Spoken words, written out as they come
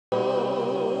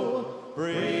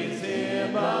Praise him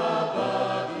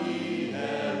above ye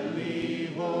heavenly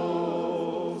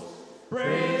hosts.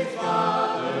 Praise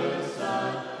Father,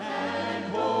 Son,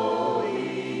 and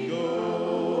Holy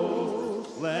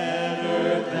Ghost. Let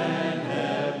earth and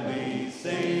heavenly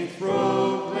saints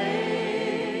proclaim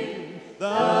the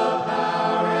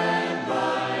power and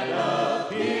might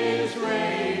of his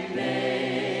great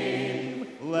name.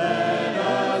 Let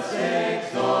us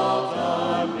exalt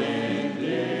on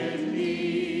bended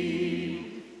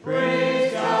knee.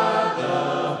 Praise God,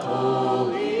 the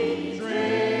Holy Trinity.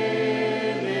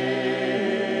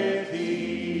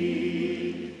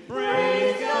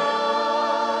 Praise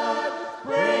God,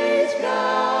 praise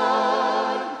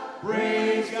God,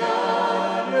 praise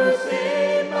God who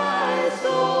saved my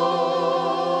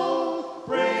soul.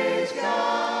 Praise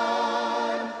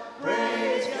God,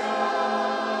 praise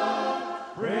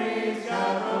God, praise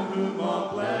God from whom all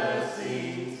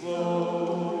blessings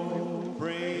flow.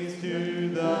 Praise to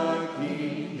the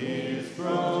King, his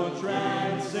throne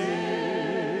transcends,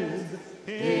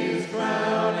 his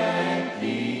crown and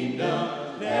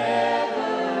kingdom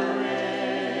never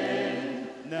end,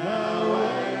 now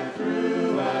and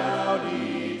throughout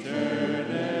eternity.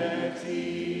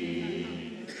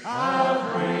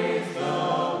 I'll praise the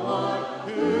one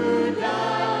who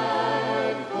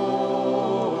died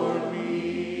for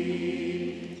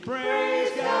me.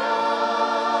 Praise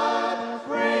God,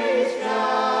 praise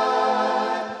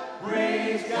God,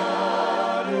 praise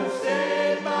God who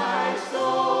saved my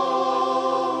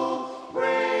soul.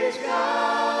 Praise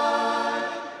God,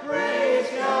 praise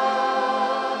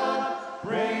God,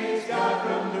 praise God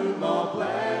from whom all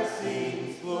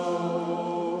blessings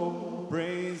flow.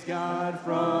 Praise God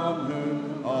from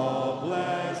whom all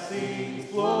blessings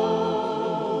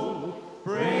flow.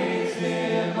 Praise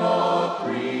him, all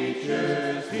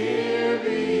creatures here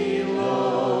below.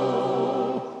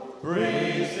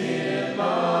 Praise him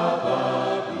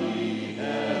above ye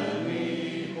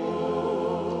heavenly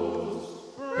hosts.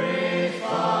 Praise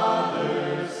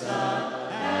Father, Son,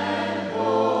 and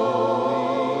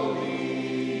Holy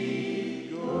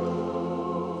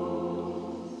Ghost.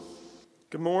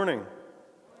 Good morning.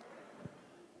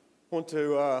 I want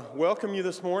to welcome you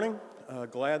this morning.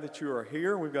 Glad that you are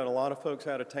here. We've got a lot of folks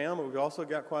out of town, but we've also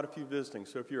got quite a few visiting.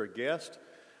 So if you're a guest,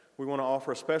 we want to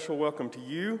offer a special welcome to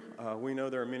you. We know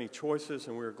there are many choices,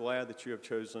 and we're glad that you have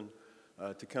chosen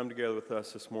to come together with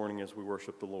us this morning as we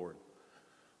worship the Lord.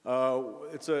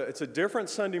 It's a different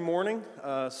Sunday morning,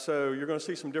 so you're going to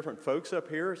see some different folks up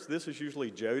here. This is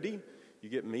usually Jody. You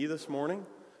get me this morning.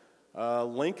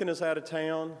 Lincoln is out of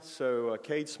town, so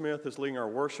Cade Smith is leading our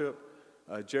worship.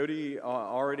 Jody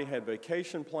already had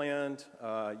vacation planned.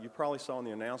 You probably saw in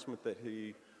the announcement that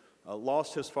he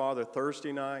lost his father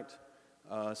Thursday night,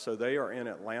 so they are in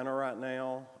Atlanta right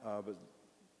now. But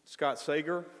Scott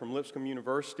Sager from Lipscomb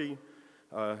University,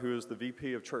 who is the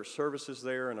VP of Church Services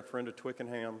there and a friend of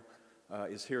Twickenham,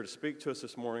 is here to speak to us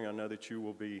this morning. I know that you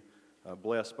will be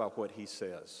blessed by what he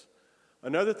says.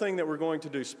 Another thing that we're going to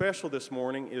do special this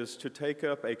morning is to take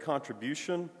up a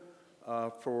contribution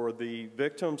for the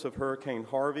victims of Hurricane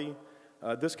Harvey.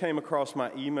 This came across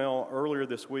my email earlier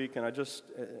this week, and I just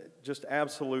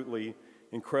absolutely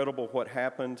incredible what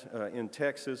happened in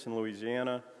Texas and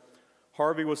Louisiana.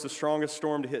 Harvey was the strongest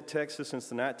storm to hit Texas since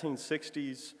the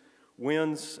 1960s.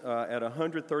 Winds at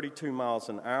 132 miles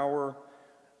an hour.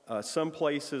 Some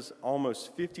places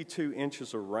almost 52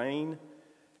 inches of rain.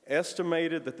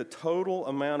 Estimated that the total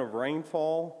amount of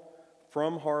rainfall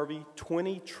from Harvey,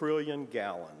 20 trillion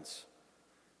gallons.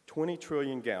 20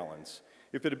 trillion gallons.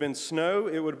 If it had been snow,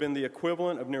 it would have been the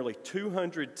equivalent of nearly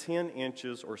 210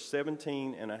 inches or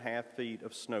 17 and a half feet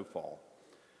of snowfall.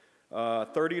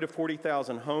 30 to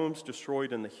 40,000 homes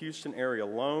destroyed in the Houston area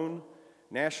alone.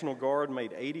 National Guard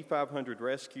made 8,500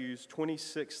 rescues,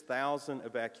 26,000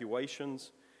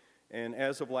 evacuations, and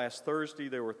as of last Thursday,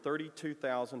 there were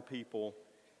 32,000 people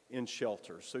in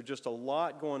shelters. So just a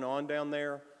lot going on down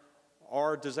there.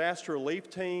 Our disaster relief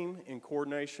team, in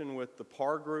coordination with the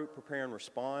PAR group, Prepare and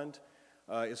Respond,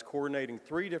 is coordinating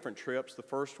 3 different trips. The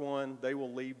first one, they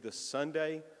will leave this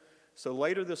Sunday. So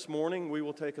later this morning, we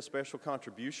will take a special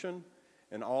contribution,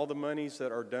 and all the monies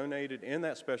that are donated in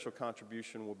that special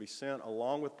contribution will be sent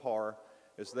along with PAR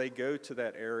as they go to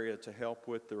that area to help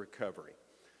with the recovery.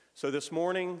 So this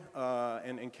morning,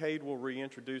 and Cade will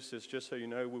reintroduce this, just so you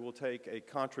know, we will take a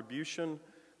contribution,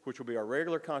 which will be our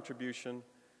regular contribution,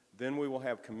 then we will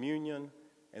have communion,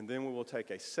 and then we will take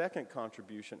a second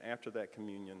contribution after that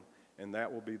communion, and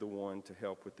that will be the one to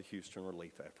help with the Houston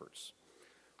relief efforts.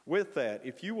 With that,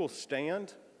 if you will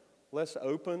stand, let's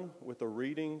open with a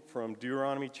reading from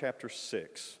Deuteronomy chapter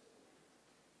 6.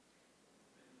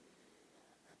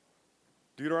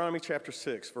 Deuteronomy chapter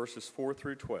 6, verses 4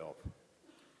 through 12.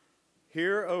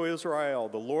 Hear, O Israel,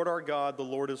 the Lord our God, the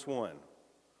Lord is one.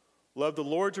 Love the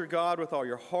Lord your God with all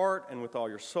your heart and with all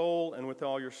your soul and with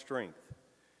all your strength.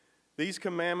 These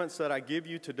commandments that I give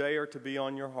you today are to be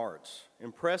on your hearts.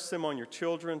 Impress them on your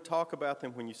children. Talk about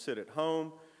them when you sit at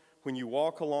home, when you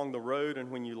walk along the road, and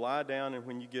when you lie down and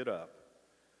when you get up.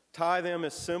 Tie them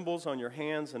as symbols on your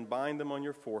hands and bind them on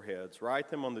your foreheads. Write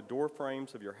them on the door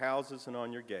frames of your houses and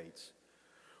on your gates.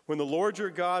 When the Lord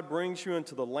your God brings you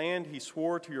into the land he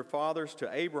swore to your fathers, to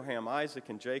Abraham, Isaac,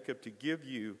 and Jacob, to give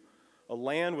you, a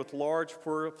land with large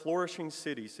flourishing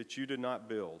cities that you did not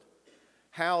build,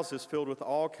 houses filled with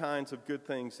all kinds of good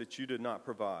things that you did not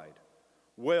provide,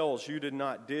 wells you did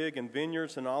not dig, and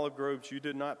vineyards and olive groves you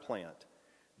did not plant.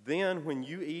 Then when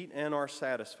you eat and are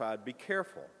satisfied, be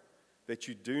careful that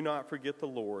you do not forget the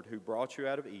Lord who brought you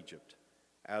out of Egypt,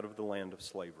 out of the land of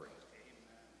slavery.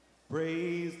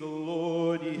 Praise the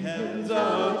Lord, ye heavens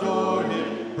adore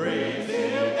him. Praise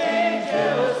him,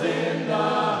 angels in the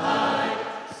high.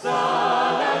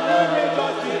 Sun and moon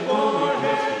rejoice before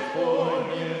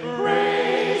him.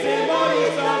 Praise him, all ye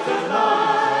sons of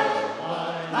light.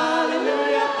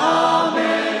 Hallelujah,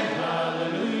 amen.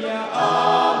 Hallelujah,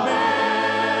 amen.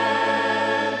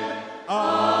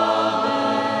 Amen.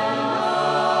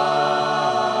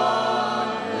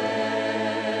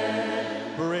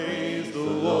 Praise the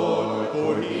Lord,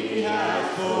 for he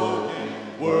has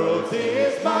spoken. Worlds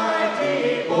his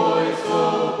mighty voice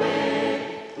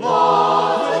obey.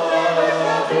 Laws that never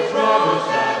shall be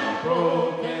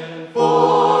broken.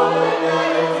 For the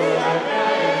galaxy hath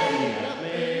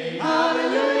made.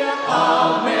 Hallelujah,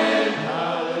 amen.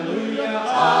 Hallelujah,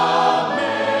 amen.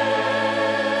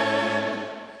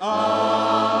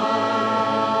 Amen.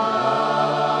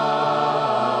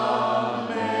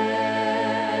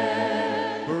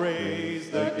 Praise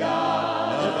the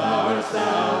God of our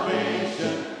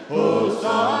salvation. Hosts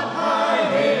on high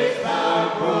his power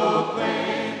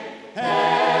proclaim.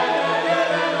 Heaven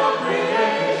and all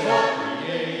creation,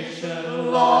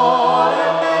 Lord,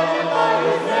 and magnify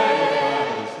his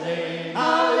name.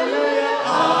 Hallelujah,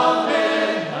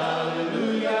 amen.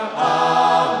 Hallelujah,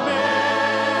 amen.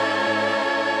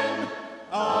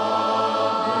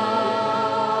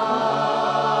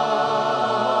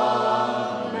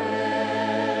 Amen.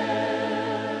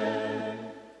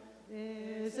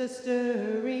 There's a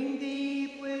stirring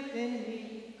deep within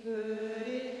me. Could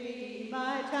it be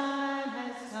my time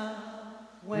has come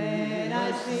when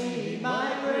I see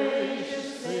my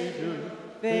gracious Savior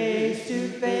face to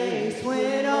face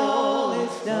when all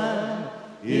is done?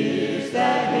 Is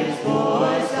that his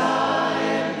voice I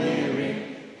am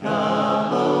hearing?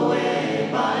 Come away,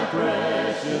 my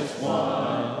precious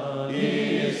one.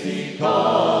 Is he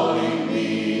calling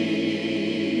me?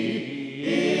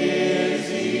 Is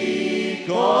he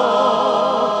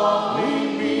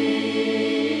calling me?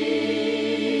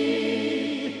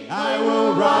 I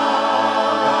will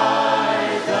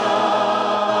rise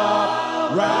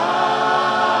up,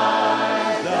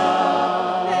 rise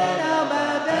up, and I'll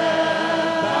bow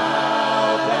down,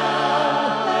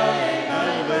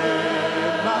 and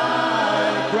lift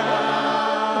my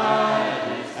crown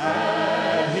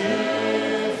at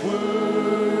his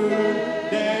wounded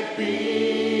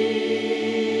feet.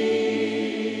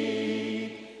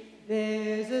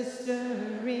 There's a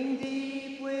stirring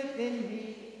deep within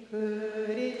me.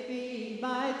 Could it be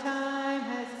my time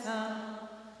has come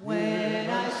when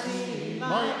I see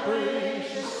my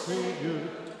gracious Savior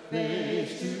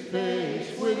face to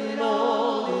face when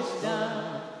all is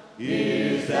done?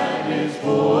 Is that his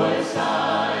voice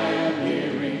I am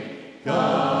hearing?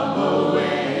 Come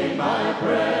away, my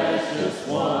precious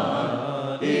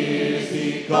one. Is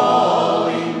he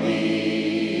calling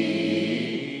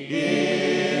me?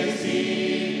 Is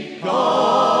he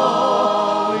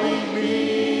calling me?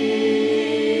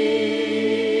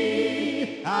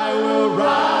 I will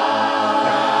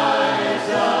rise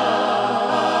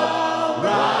up,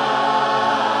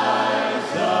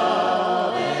 rise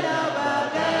up, and I'll bow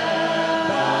down,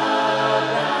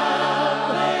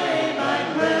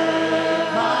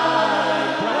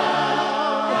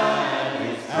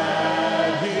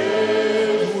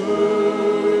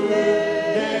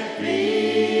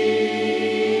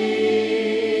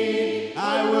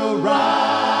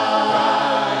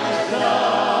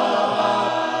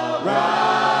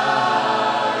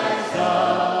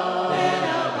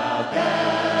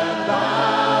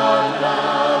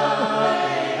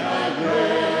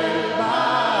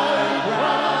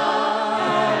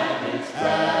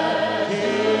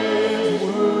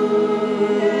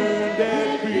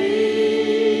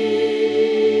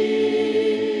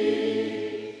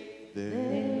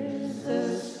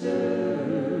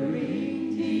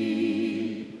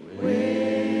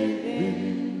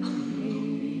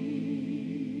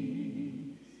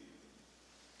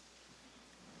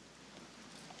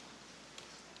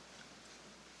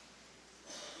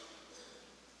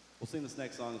 We'll sing this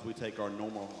next song as we take our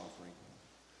normal offering.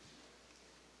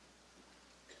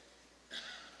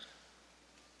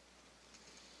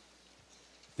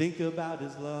 Think about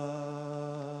his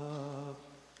love.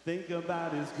 Think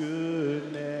about his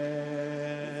goodness.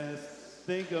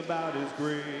 Think about his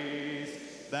grace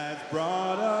that's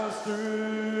brought us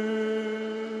through.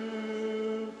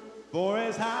 For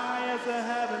as high as the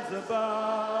heavens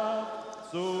above,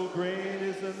 so great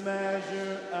is the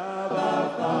measure of our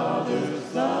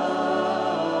Father's love.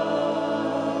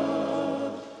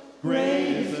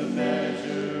 Great is the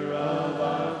measure of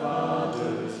our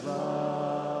Father's love.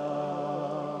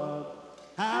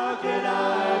 How can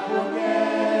I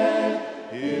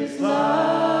forget his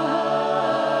love?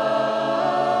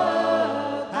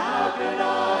 How can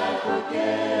I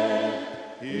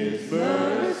forget his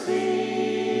mercy?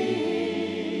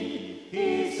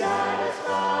 He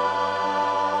satisfies.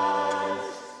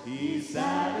 He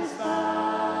satisfies.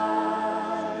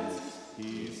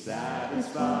 He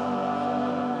satisfies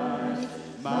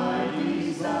my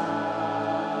desires.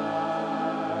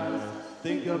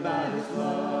 Think about his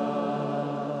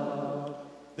love.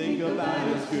 Think about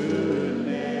his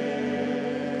goodness.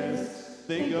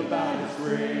 Think about his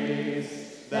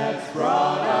grace that's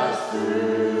brought us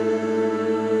through.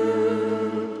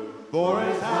 For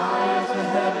as high as the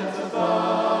heavens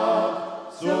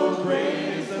above, so great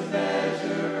is the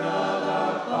measure of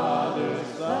our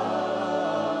Father's love.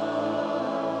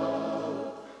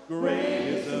 Great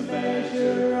is the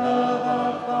measure of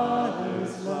our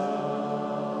Father's love.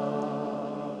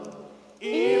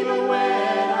 Even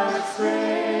when I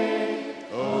stray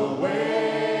away,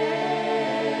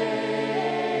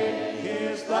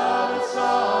 his love has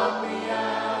sought me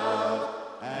out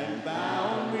and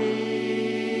found me.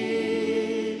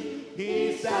 He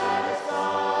satisfies.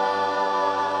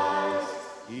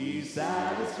 He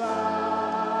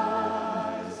satisfies.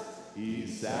 He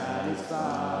satisfies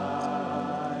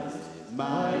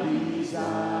my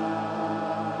desires.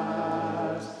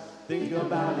 Think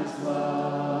about his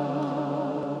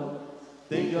love.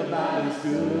 Think about his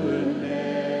goodness.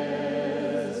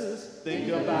 Think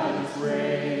about his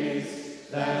grace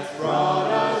that's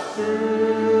brought us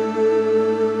through.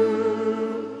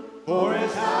 For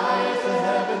as high as the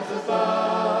heavens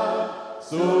above,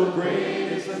 so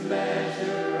great is the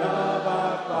measure of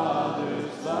our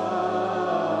Father's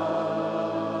love.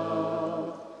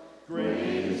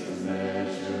 Great is the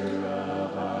measure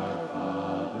of our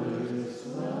Father's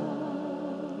love.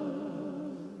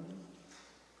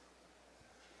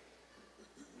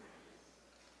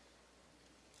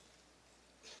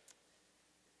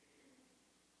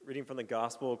 Reading from the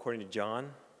Gospel according to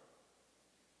John.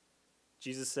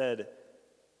 Jesus said,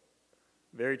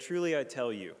 "Very truly I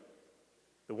tell you,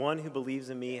 the one who believes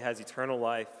in me has eternal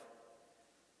life,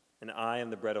 and I am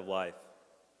the bread of life.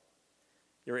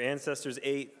 Your ancestors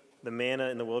ate the manna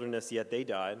in the wilderness, yet they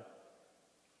died.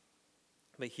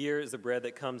 But here is the bread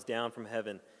that comes down from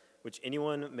heaven, which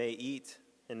anyone may eat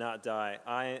and not die.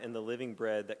 I am the living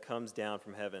bread that comes down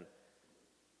from heaven.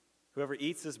 Whoever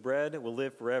eats this bread will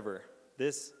live forever.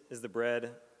 This is the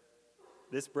bread.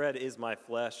 This bread is my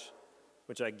flesh,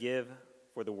 which I give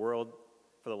for the world,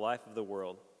 for the life of the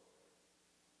world.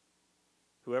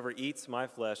 Whoever eats my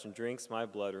flesh and drinks my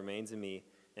blood remains in me,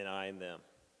 and I in them."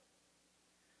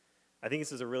 I think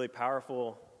this is a really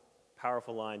powerful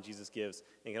line Jesus gives,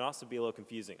 and it can also be a little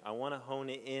confusing. I want to hone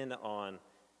it in on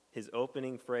his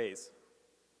opening phrase.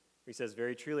 He says,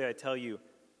 "Very truly I tell you,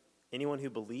 anyone who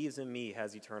believes in me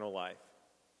has eternal life."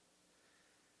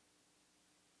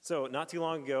 So, not too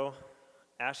long ago,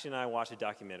 Ashley and I watched a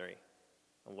documentary.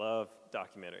 I love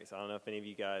documentaries. I don't know if any of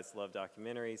you guys love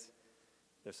documentaries.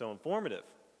 They're so informative.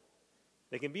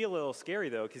 They can be a little scary,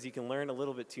 though, because you can learn a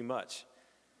little bit too much.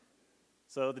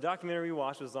 So the documentary we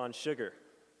watched was on sugar,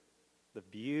 the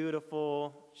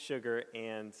beautiful sugar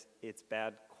and its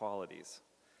bad qualities.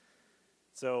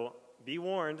 So be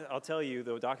warned, I'll tell you,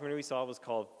 the documentary we saw was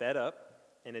called Fed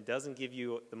Up, and it doesn't give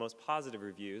you the most positive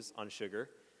reviews on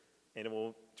sugar, and it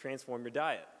will transform your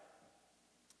diet.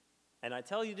 And I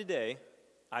tell you today,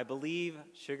 I believe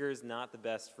sugar is not the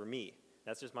best for me.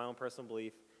 That's just my own personal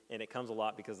belief, and it comes a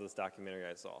lot because of this documentary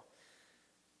I saw.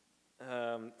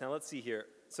 Now let's see here.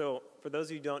 So for those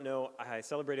of you who don't know, I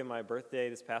celebrated my birthday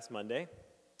this past Monday,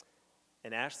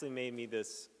 and Ashley made me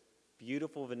this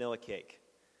beautiful vanilla cake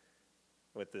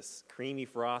with this creamy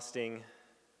frosting,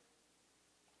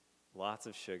 lots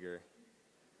of sugar,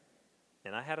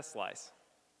 and I had a slice.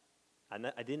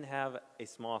 I didn't have a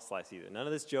small slice either. None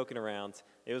of this joking around.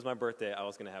 It was my birthday. I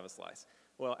was going to have a slice.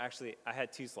 Well, actually, I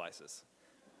had 2 slices.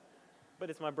 But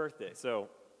it's my birthday, so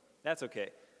that's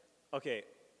okay. Okay,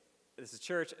 this is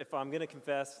church. If I'm going to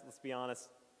confess, let's be honest,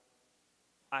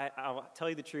 I'll tell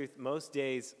you the truth, most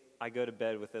days I go to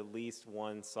bed with at least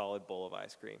one solid bowl of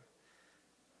ice cream.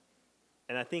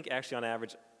 And I think actually on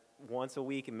average, once a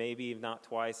week, and maybe if not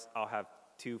twice, I'll have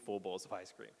 2 full bowls of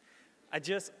ice cream.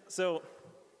 So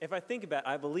if I think about it,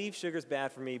 I believe sugar's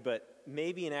bad for me, but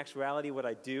maybe in actuality what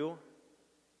I do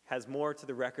has more to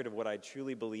the record of what I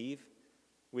truly believe,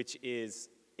 which is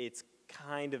it's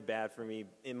kind of bad for me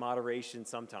in moderation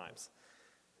sometimes.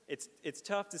 It's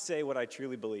tough to say what I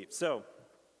truly believe. So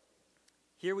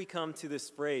here we come to this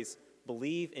phrase,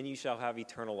 believe and you shall have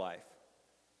eternal life.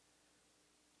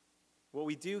 What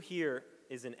we do here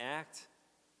is an act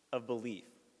of belief.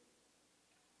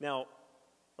 Now,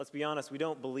 let's be honest, we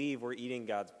don't believe we're eating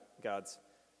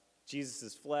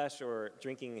Jesus' flesh or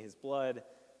drinking his blood.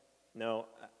 No,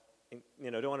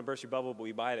 don't want to burst your bubble, but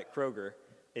we buy it at Kroger.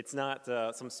 It's not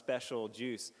some special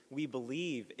juice. We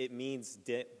believe it means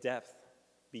depth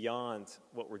beyond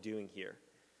what we're doing here.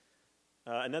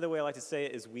 Another way I like to say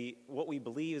it is what we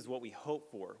believe is what we hope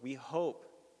for. We hope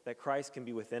that Christ can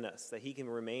be within us, that he can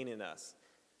remain in us.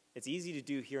 It's easy to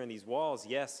do here in these walls,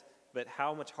 yes, but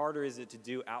how much harder is it to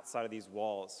do outside of these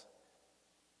walls?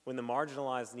 When the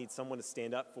marginalized need someone to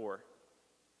stand up for,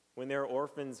 when there are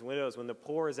orphans, widows, when the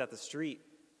poor is at the street,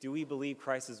 do we believe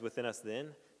Christ is within us then?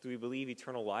 Do we believe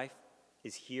eternal life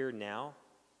is here now?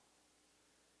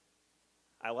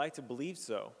 I like to believe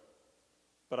so,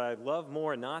 but I love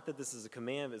more not that this is a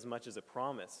command as much as a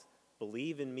promise.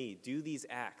 Believe in me, do these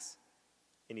acts,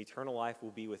 and eternal life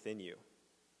will be within you.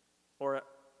 Or to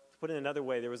put it another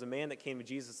way, there was a man that came to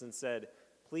Jesus and said,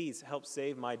 please help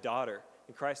save my daughter.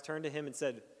 And Christ turned to him and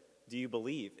said, do you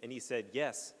believe? And he said,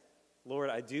 yes, Lord,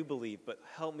 I do believe, but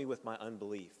help me with my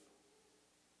unbelief.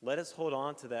 Let us hold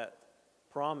on to that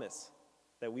promise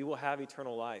that we will have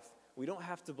eternal life. We don't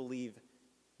have to believe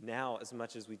now as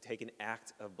much as we take an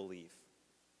act of belief.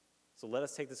 So let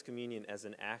us take this communion as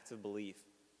an act of belief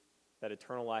that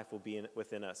eternal life will be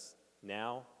within us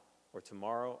now or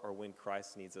tomorrow or when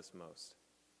Christ needs us most.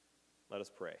 Let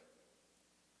us pray.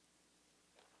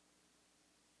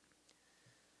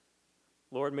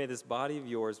 Lord, may this body of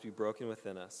yours be broken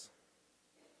within us.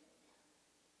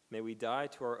 May we die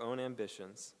to our own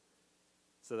ambitions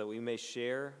so that we may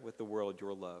share with the world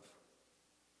your love.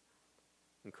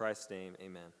 In Christ's name,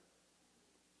 amen.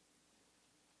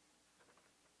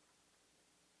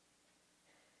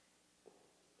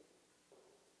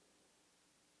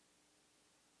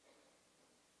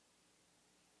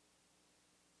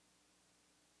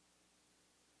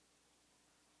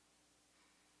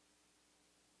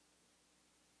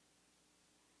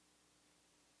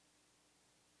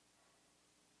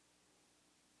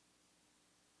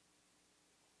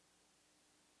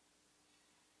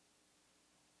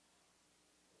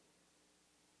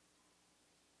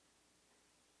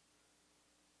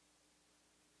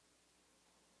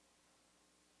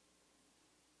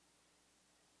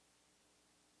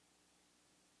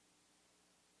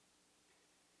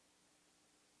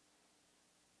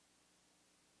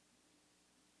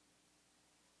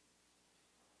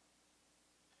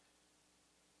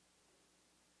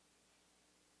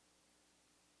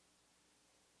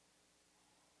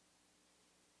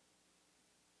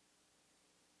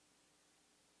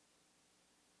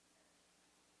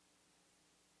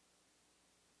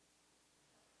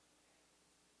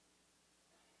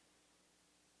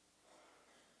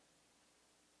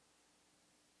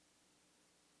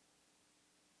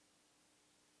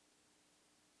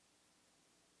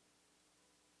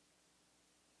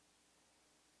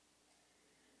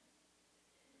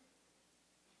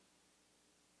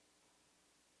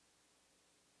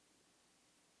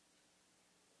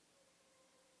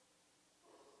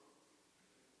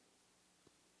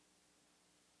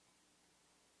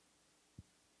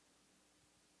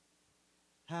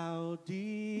 How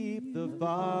deep the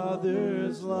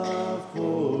Father's love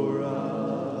for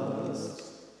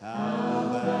us, how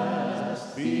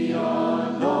vast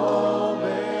beyond all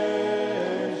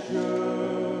measure,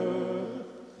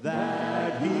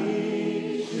 that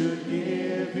he should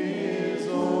give his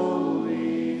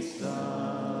only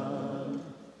Son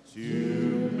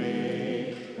to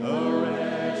make a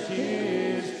wretch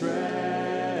his treasure.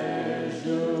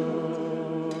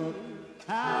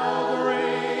 How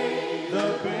great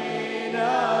the pain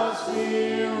of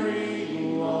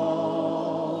searing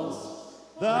loss,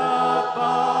 the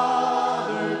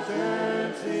Father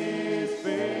turns his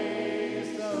face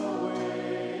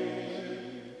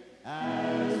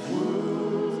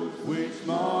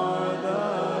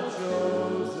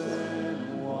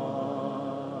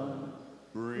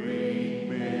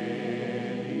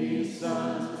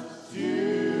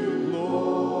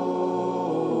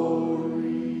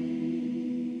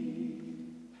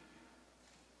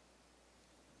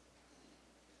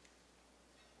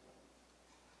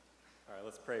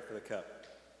pray for the cup.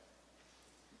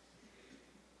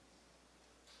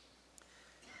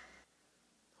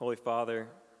 Holy Father,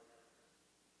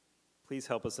 please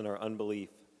help us in our unbelief.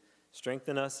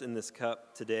 Strengthen us in this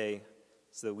cup today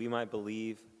so that we might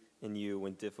believe in you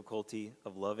when difficulty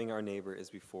of loving our neighbor is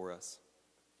before us.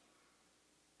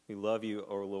 We love you,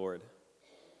 O Lord.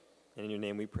 And in your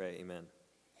name we pray, amen.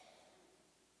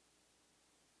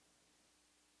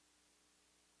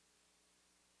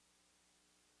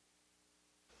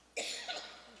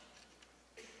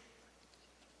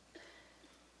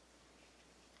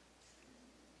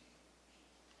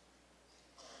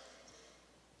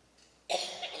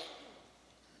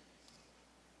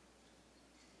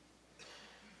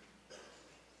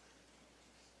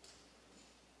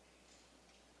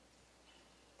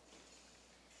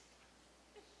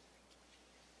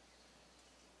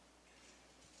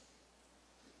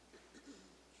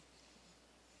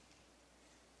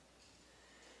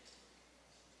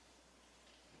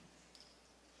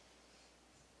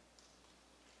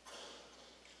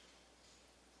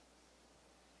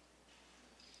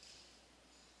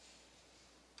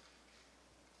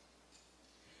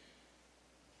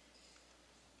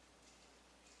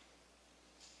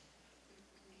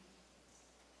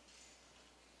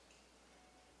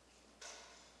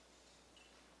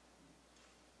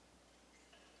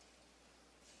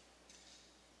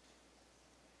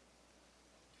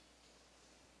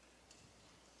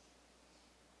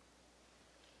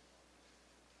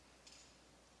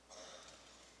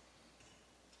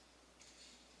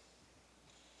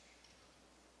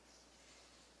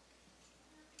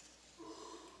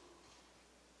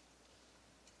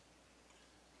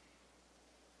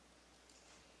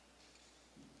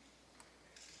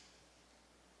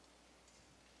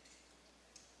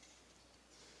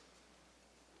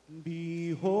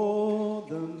 Behold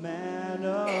the man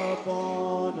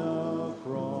upon a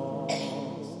cross,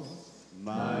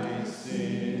 my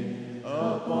sin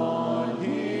upon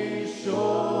his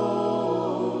shoulders.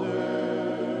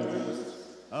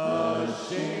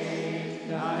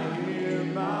 Ashamed, I hear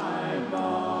my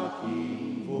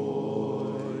mocking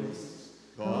voice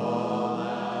call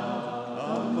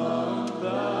out among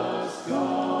the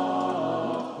scoffers.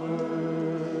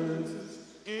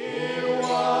 It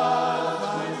was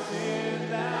my sin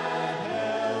that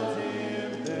held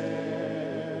him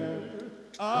there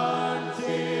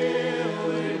until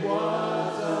it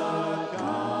was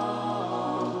accomplished.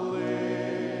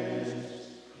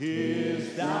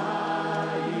 His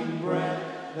dying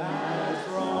breath has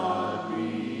brought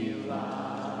me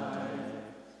life.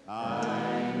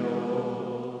 I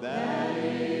know that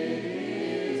it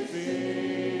is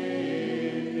finished.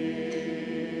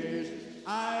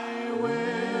 I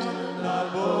will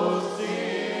not boast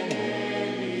in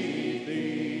anything,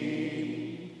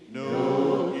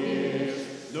 no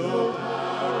gifts, no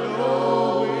power,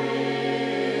 no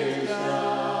wisdom,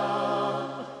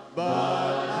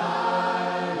 but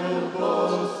I will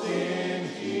boast in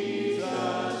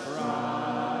Jesus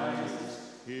Christ,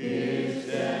 his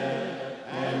death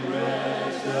and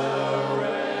resurrection.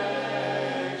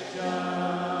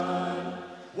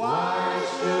 Why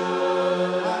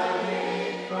should I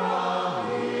gain from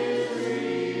his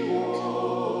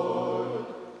reward?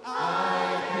 I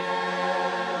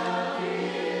cannot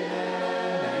give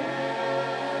an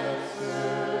answer,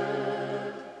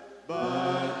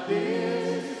 but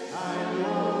this I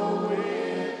know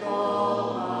with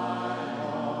all my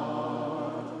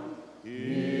heart.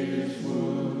 His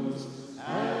wounds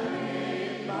have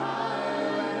paid my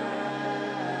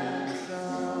ransom.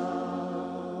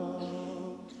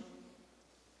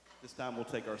 This time we'll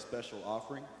take our special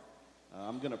offering.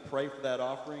 I'm going to pray for that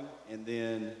offering, and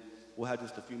then we'll have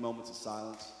just a few moments of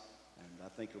silence. And I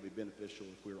think it'll be beneficial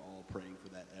if we're all praying for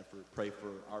that effort. Pray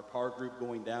for our car group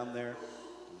going down there.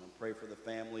 Pray for the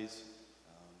families.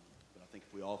 But I think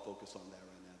if we all focus on that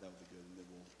right now, that would be good. And then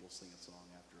we'll sing a song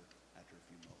after a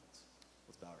few moments.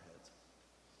 Let's bow our heads.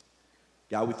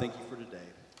 God, we thank you for today.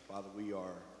 Father, we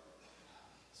are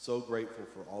so grateful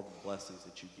for all the blessings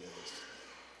that you give us.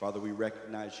 Father, we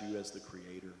recognize you as the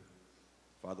creator.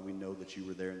 Father, we know that you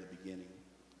were there in the beginning.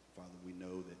 Father, we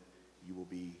know that you will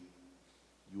be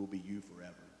you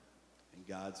forever. And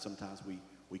God, sometimes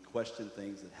we question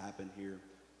things that happen here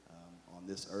on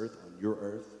this earth, on your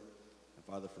earth. And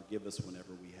Father, forgive us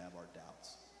whenever we have our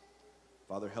doubts.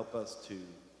 Father, help us to,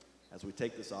 as we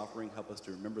take this offering, help us to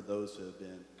remember those who have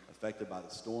been affected by the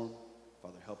storm.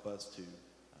 Father, help us to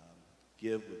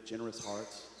give with generous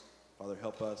hearts. Father,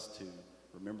 help us to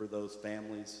remember those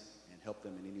families and help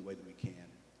them in any way that we can.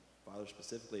 Father,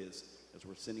 specifically as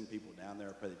we're sending people down there,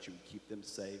 I pray that you would keep them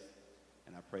safe.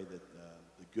 And I pray that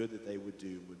the good that they would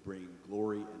do would bring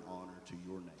glory and honor to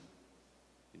your name.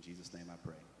 In Jesus' name I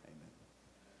pray. Amen.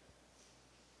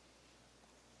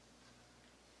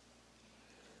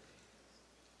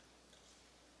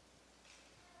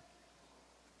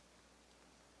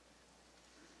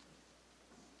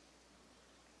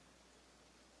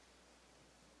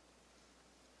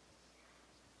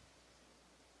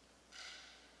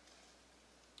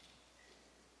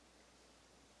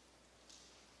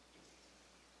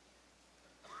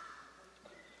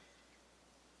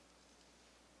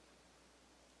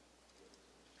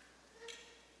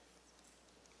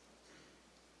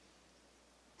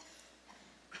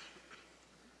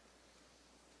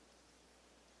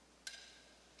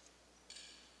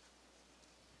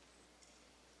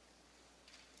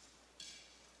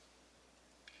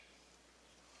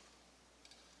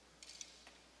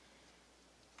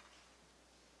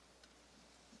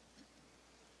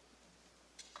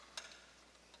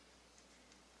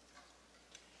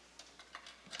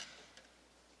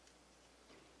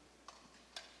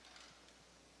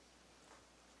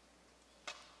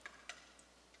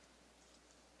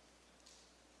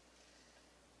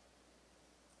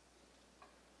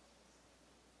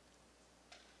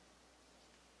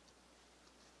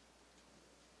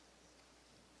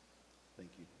 Thank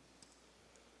you.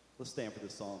 Let's stand for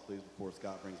this song, please, before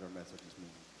Scott brings our message this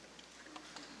morning.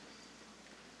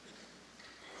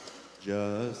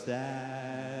 Just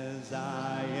as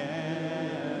I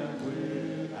am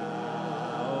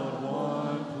without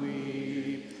one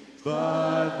plea,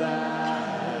 but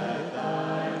that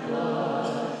thy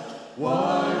blood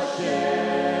was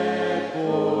shed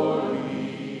for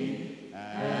me,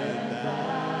 and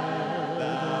that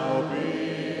thou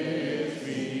bidst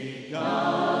me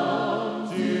come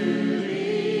to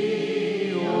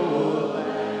thee, O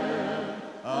Lamb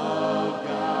of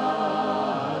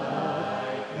God,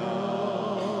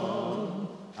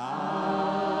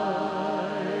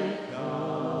 I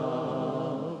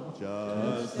come,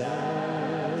 just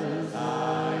as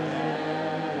I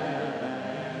am,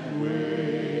 and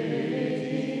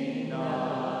waiting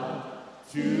not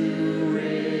to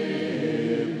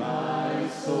rid my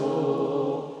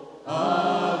soul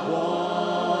of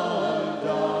one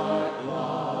dark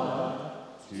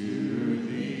lot, to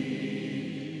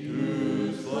thee,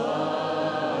 whose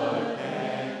blood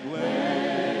can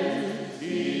cleanse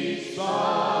each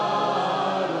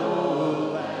spot, O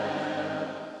Lamb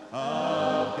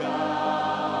of God,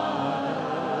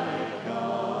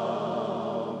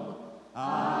 I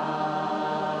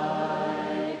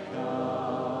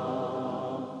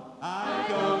come, I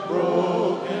come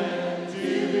broken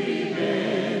to be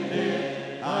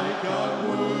mended, I come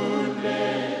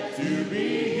wounded to be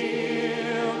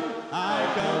healed,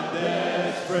 I come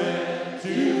desperate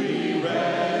to be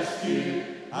rescued,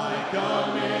 I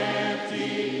come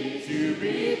empty to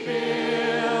be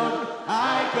filled,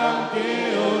 I come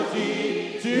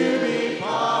guilty to be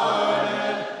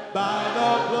pardoned by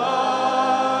the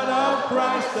blood of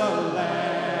Christ the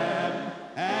Lamb,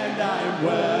 and I'm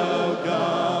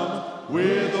welcomed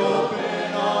with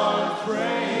open arms,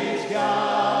 praise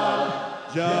God,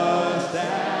 just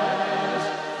as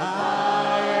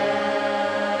I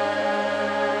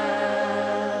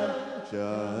am,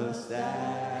 just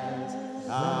as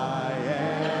I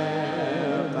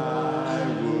am,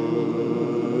 I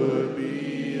would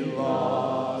be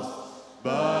lost,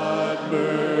 but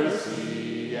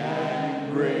mercy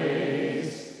and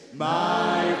grace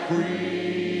my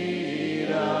freedom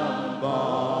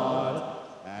bought,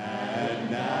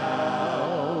 and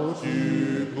now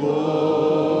to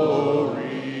glory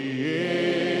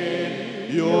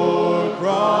in your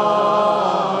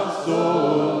cross,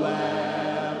 O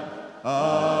Lamb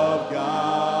of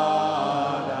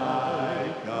God,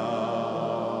 I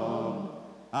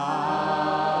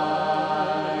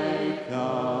come,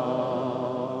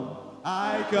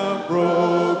 I come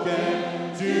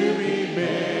broken to be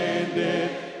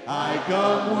mended, I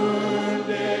come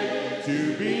wounded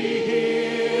to be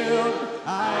healed,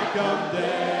 I come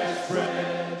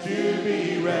desperate to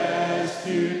be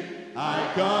rescued,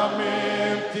 I come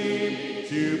empty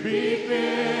to be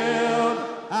filled,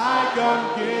 I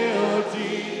come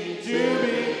guilty to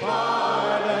be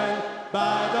pardoned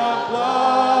by the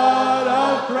blood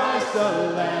of Christ the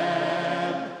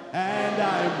Lamb, and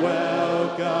I'm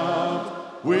welcomed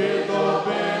with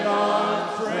open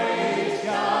arms, praise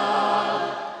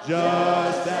God,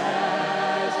 just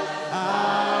as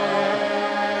I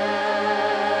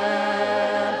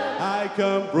am. I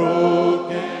come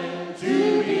broken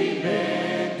to be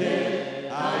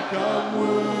mended, I come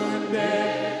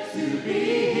wounded to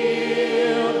be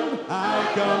healed,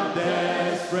 I come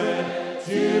desperate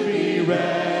to be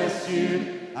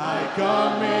rescued. I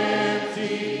come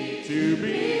empty to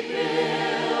be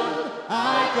filled.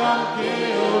 I come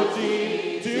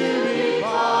guilty to be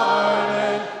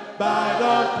pardoned by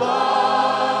the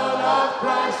blood of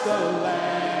Christ the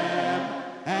Lamb.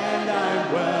 And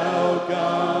I'm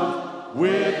welcomed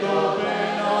with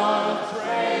open arms.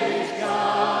 Praise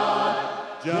God,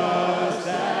 just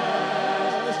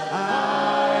as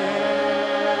I am.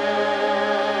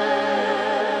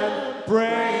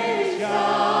 Praise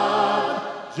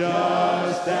God,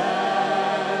 just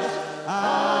as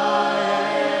I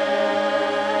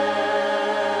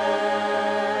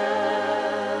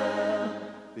am.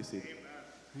 Be seated.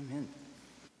 Amen.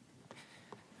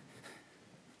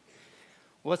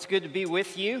 Well, it's good to be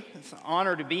with you. It's an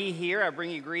honor to be here. I bring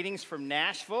you greetings from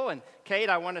Nashville. And Kate,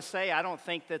 I want to say I don't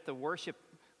think that the worship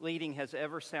leading has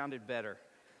ever sounded better.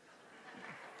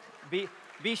 Be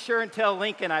sure and tell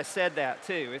Lincoln I said that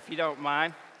too, if you don't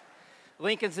mind.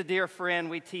 Lincoln's a dear friend.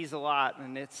 We tease a lot,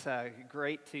 and it's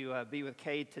great to be with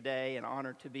Kate today and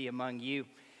honored to be among you.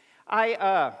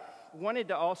 I wanted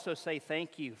to also say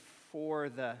thank you for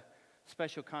the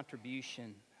special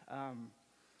contribution.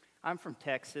 I'm from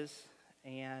Texas,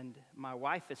 and my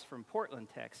wife is from Portland,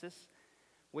 Texas,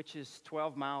 which is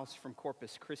 12 miles from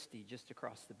Corpus Christi, just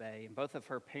across the bay. And both of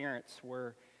her parents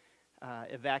were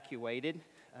evacuated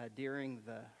during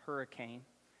the hurricane.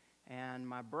 And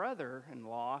my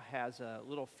brother-in-law has a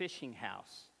little fishing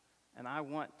house. And I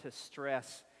want to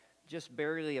stress just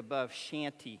barely above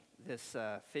Shanty, this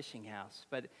fishing house.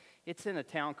 But it's in a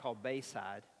town called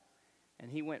Bayside.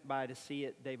 And he went by to see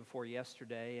it day before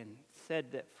yesterday and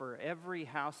said that for every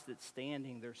house that's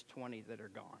standing, there's 20 that are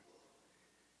gone.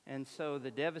 And so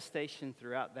the devastation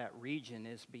throughout that region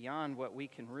is beyond what we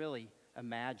can really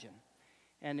imagine.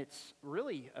 And it's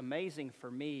really amazing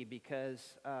for me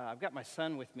because I've got my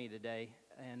son with me today,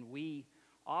 and we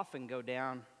often go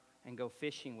down and go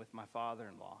fishing with my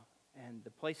father-in-law. And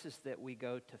the places that we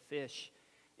go to fish,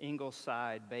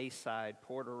 Ingleside, Bayside,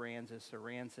 Port Aransas,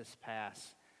 Aransas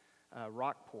Pass,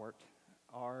 Rockport,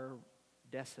 are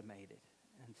decimated.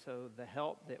 And so the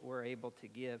help that we're able to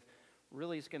give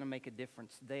really is going to make a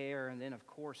difference there. And then, of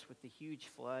course, with the huge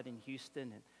flood in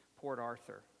Houston and Port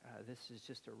Arthur, this is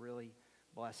just a really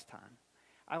blessed time.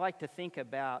 I like to think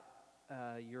about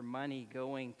your money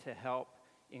going to help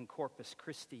in Corpus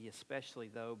Christi, especially,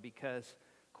 though, because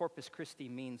Corpus Christi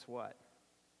means what?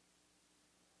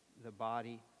 The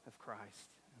body of Christ.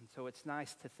 And so it's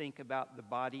nice to think about the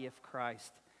body of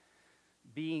Christ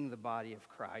being the body of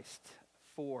Christ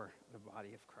for the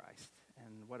body of Christ.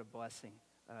 And what a blessing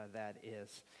that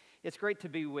is. It's great to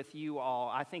be with you all.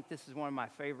 I think this is one of my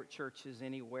favorite churches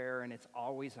anywhere, and it's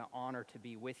always an honor to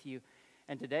be with you.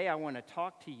 And today I want to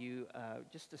talk to you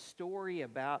just a story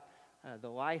about the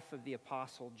life of the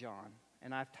Apostle John.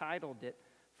 And I've titled it,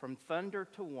 From Thunder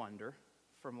to Wonder,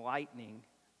 From Lightning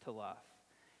to Love.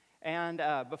 And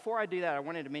before I do that, I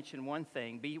wanted to mention one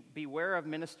thing. Beware of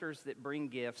ministers that bring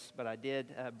gifts, but I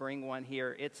did bring one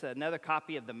here. It's another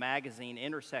copy of the magazine,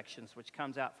 Intersections, which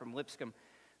comes out from Lipscomb.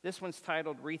 This one's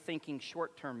titled Rethinking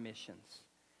Short-Term Missions.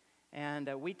 And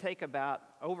we take about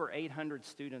over 800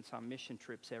 students on mission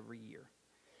trips every year.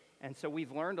 And so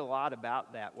we've learned a lot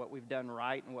about that, what we've done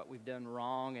right and what we've done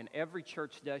wrong. And every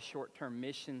church does short-term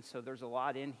missions, so there's a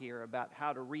lot in here about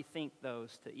how to rethink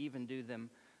those to even do them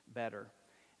better.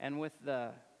 And with the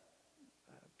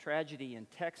tragedy in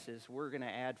Texas, we're going to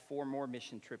add 4 more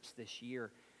mission trips this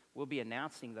year. We'll be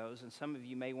announcing those, and some of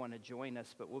you may want to join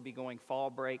us, but we'll be going fall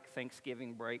break,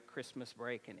 Thanksgiving break, Christmas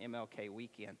break, and MLK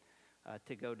weekend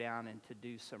to go down and to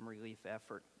do some relief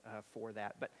effort for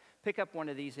that. But pick up one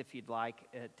of these if you'd like.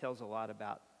 It tells a lot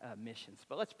about missions.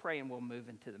 But let's pray and we'll move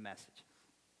into the message.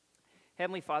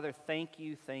 Heavenly Father, thank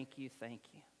you, thank you, thank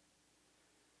you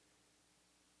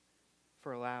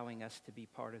for allowing us to be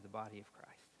part of the body of Christ.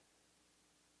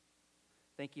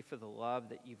 Thank you for the love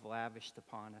that you've lavished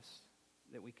upon us,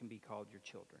 that we can be called your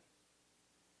children.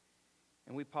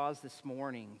 And we pause this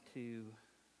morning to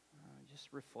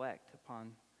just reflect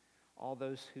upon all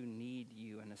those who need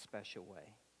you in a special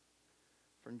way.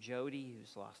 From Jody,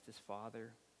 who's lost his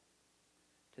father,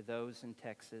 to those in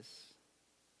Texas,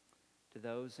 to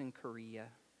those in Korea,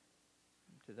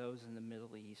 to those in the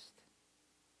Middle East,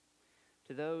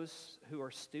 to those who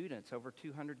are students, over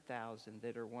 200,000,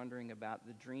 that are wondering about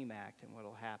the DREAM Act and what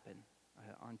will happen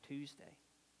on Tuesday.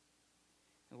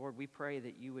 And Lord, we pray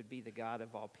that you would be the God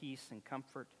of all peace and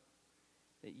comfort,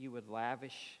 that you would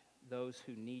lavish those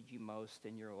who need you most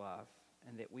in your love,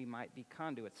 and that we might be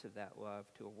conduits of that love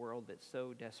to a world that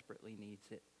so desperately needs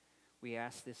it. We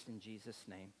ask this in Jesus'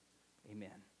 name.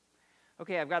 Amen.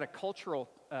 Okay, I've got a cultural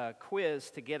quiz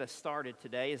to get us started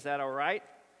today. Is that all right?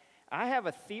 I have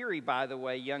a theory, by the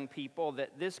way, young people,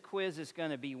 that this quiz is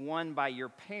going to be won by your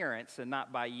parents and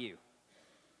not by you.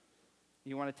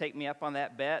 You want to take me up on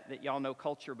that bet that y'all know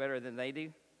culture better than they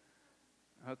do?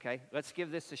 Okay, let's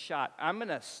give this a shot. I'm going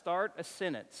to start a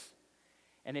sentence,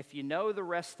 and if you know the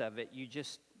rest of it, you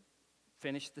just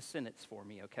finish the sentence for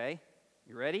me, okay?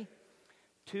 You ready?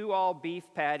 2 all beef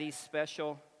patties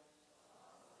special.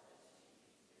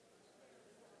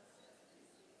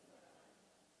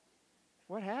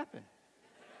 What happened?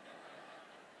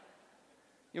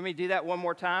 You want me to do that one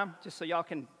more time, just so y'all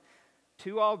can?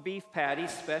 2 all beef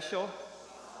patties special.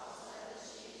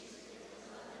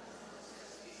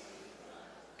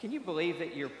 Can you believe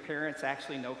that your parents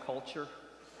actually know culture?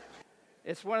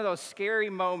 It's one of those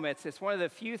scary moments. It's one of the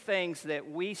few things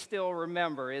that we still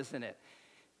remember, isn't it?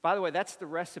 By the way, that's the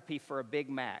recipe for a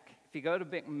Big Mac. If you go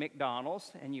to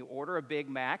McDonald's and you order a Big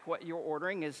Mac, what you're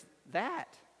ordering is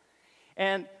that.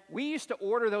 And we used to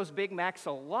order those Big Macs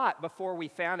a lot before we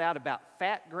found out about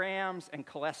fat grams and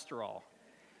cholesterol.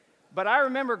 But I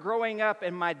remember growing up,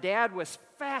 and my dad was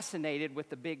fascinated with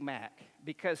the Big Mac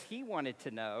because he wanted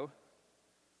to know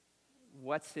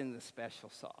what's in the special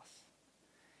sauce.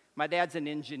 My dad's an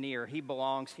engineer. He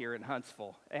belongs here in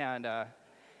Huntsville. And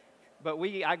but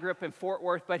I grew up in Fort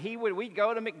Worth. But we'd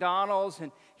go to McDonald's,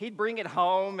 and he'd bring it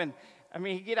home. And, I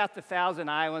mean, he'd get out the Thousand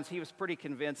Islands. He was pretty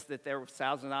convinced that there were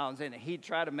Thousand Islands in it. He'd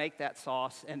try to make that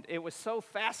sauce. And it was so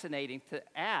fascinating to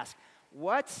ask,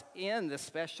 what's in the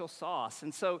special sauce?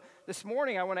 And so this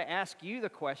morning, I want to ask you the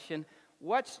question,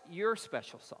 what's your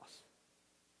special sauce?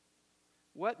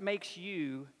 What makes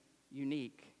you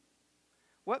unique?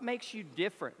 What makes you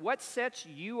different? What sets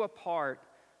you apart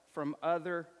from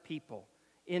other people?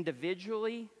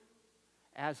 Individually,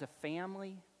 as a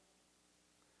family,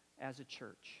 as a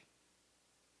church.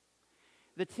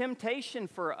 The temptation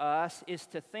for us is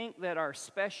to think that our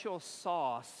special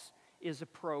sauce is a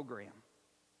program.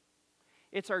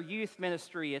 It's our youth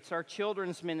ministry, it's our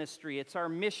children's ministry, it's our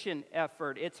mission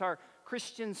effort, it's our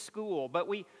Christian school. But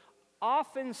we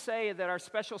often say that our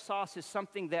special sauce is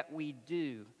something that we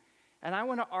do. And I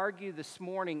want to argue this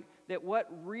morning that what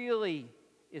really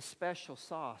is special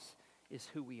sauce is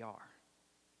who we are.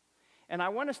 And I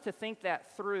want us to think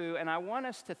that through, and I want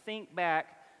us to think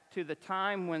back to the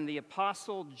time when the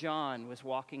Apostle John was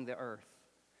walking the earth.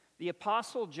 The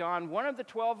Apostle John, one of the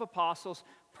 12 apostles,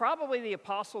 probably the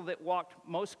apostle that walked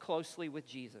most closely with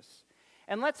Jesus.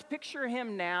 And let's picture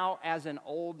him now as an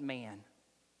old man,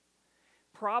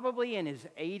 probably in his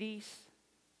 80s.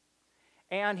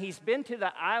 And he's been to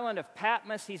the island of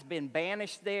Patmos. He's been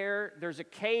banished there. There's a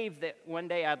cave that one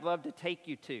day I'd love to take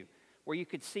you to, where you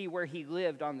could see where he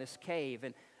lived on this cave,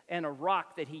 and a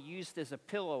rock that he used as a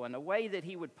pillow, and a way that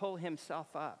he would pull himself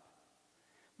up.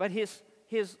 But his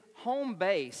home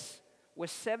base was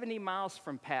 70 miles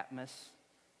from Patmos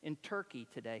in Turkey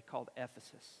today, called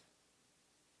Ephesus.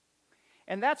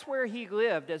 And that's where he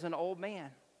lived as an old man.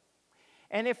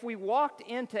 And if we walked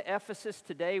into Ephesus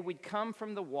today, we'd come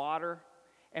from the water,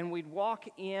 and we'd walk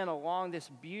in along this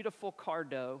beautiful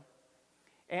Cardo,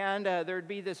 and there'd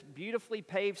be this beautifully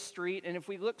paved street, and if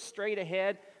we looked straight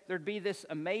ahead, there'd be this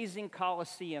amazing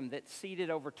Colosseum that seated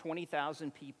over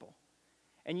 20,000 people.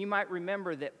 And you might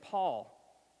remember that Paul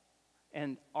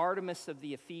and Artemis of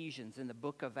the Ephesians in the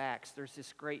book of Acts, there's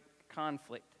this great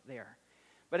conflict there.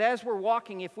 But as we're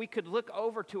walking, if we could look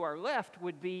over to our left,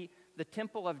 would be the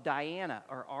temple of Diana,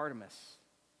 or Artemis.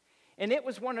 And it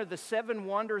was one of the 7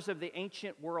 wonders of the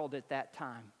ancient world at that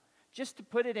time. Just to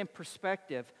put it in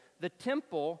perspective, the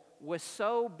temple was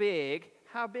so big.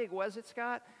 How big was it,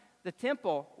 Scott? The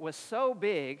temple was so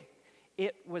big,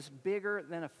 it was bigger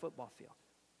than a football field.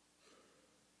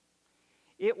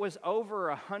 It was over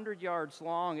 100 yards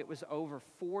long. It was over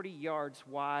 40 yards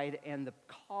wide, and the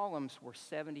columns were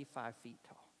 75 feet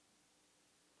tall.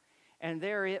 And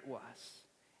there it was.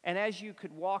 And as you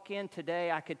could walk in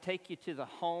today, I could take you to the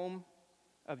home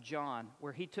of John,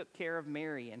 where he took care of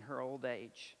Mary in her old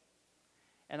age.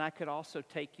 And I could also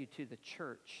take you to the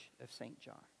church of St.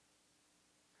 John.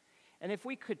 And if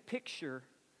we could picture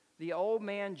the old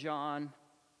man John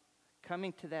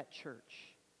coming to that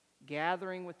church,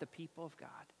 gathering with the people of God,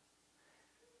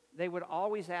 they would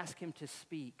always ask him to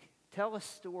speak, tell us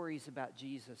stories about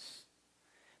Jesus.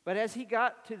 But as he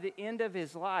got to the end of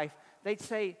his life, they'd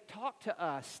say, talk to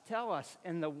us, tell us.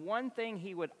 And the one thing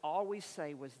he would always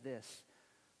say was this: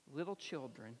 little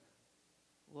children,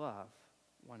 love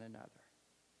one another.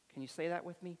 Can you say that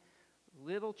with me?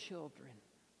 Little children,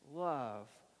 love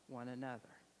one another.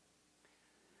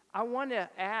 I want to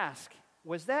ask,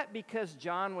 was that because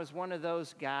John was one of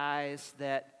those guys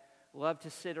that love to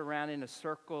sit around in a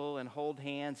circle and hold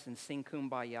hands and sing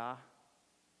Kumbaya?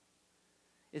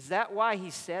 Is that why he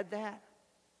said that?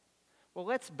 Well,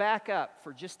 let's back up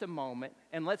for just a moment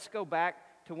and let's go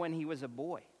back to when he was a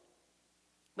boy.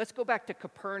 Let's go back to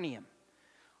Capernaum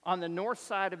on the north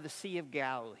side of the Sea of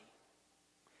Galilee.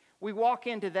 We walk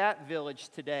into that village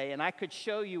today, and I could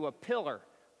show you a pillar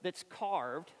that's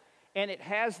carved, and it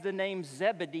has the name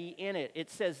Zebedee in it.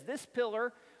 It says this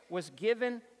pillar was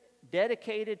given,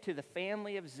 dedicated to the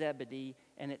family of Zebedee,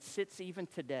 and it sits even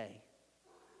today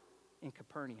in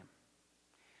Capernaum.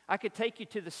 I could take you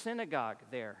to the synagogue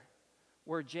there,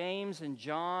 where James and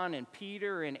John and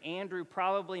Peter and Andrew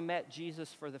probably met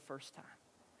Jesus for the first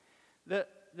time.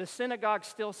 The synagogue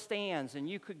still stands, and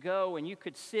you could go and you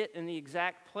could sit in the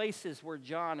exact places where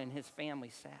John and his family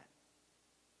sat.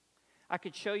 I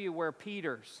could show you where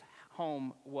Peter's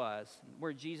home was,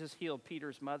 where Jesus healed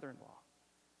Peter's mother-in-law.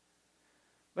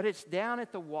 But it's down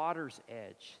at the water's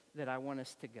edge that I want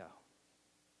us to go.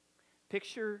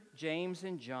 Picture James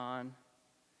and John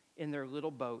in their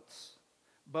little boats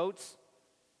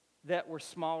that were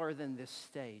smaller than this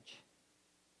stage.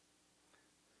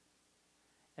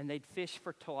 And they'd fish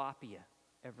for tilapia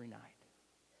every night.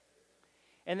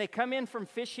 And they come in from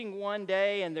fishing one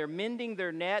day, and they're mending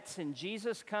their nets, and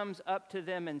Jesus comes up to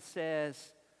them and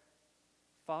says,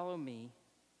 "Follow me,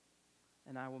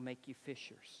 and I will make you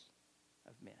fishers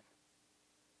of men."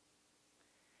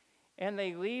 And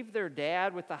they leave their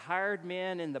dad with the hired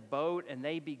men in the boat, and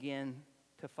they begin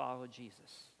to follow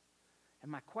Jesus. And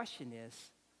my question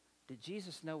is, did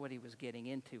Jesus know what he was getting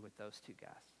into with those two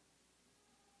guys?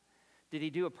 Did he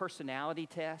do a personality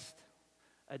test,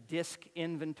 a disc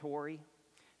inventory?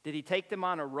 Did he take them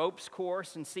on a ropes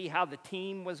course and see how the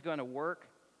team was going to work?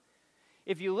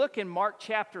 If you look in Mark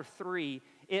chapter 3,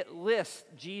 it lists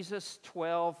Jesus'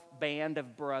 12 band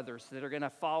of brothers that are going to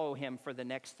follow him for the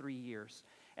next 3 years.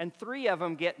 And 3 of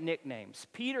them get nicknames.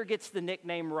 Peter gets the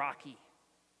nickname Rocky.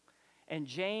 And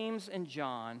James and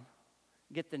John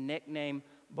get the nickname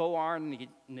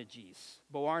Boanerges,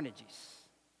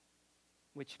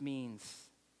 which means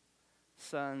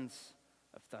sons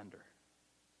of thunder.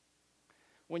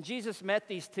 When Jesus met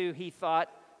these two, he thought,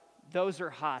 those are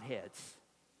hotheads.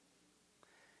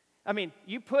 I mean,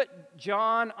 you put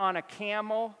John on a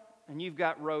camel, and you've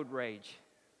got road rage.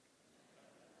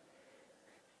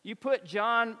 You put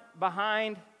John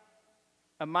behind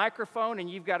a microphone, and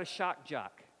you've got a shock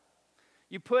jock.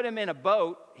 You put him in a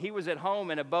boat, he was at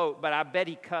home in a boat, but I bet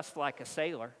he cussed like a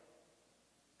sailor.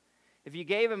 If you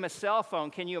gave him a cell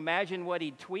phone, can you imagine what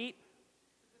he'd tweet?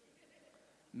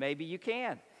 Maybe you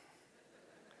can.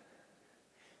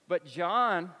 But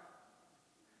John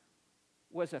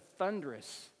was a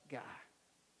thunderous guy.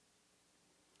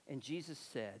 And Jesus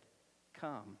said,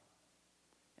 "Come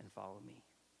and follow me."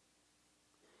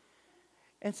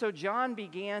 And so John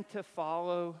began to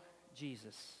follow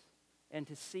Jesus and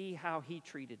to see how he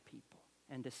treated people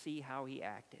and to see how he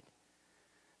acted.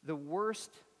 The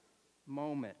worst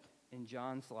moment in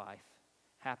John's life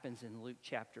happens in Luke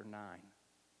chapter 9.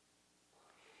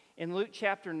 In Luke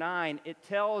chapter 9, it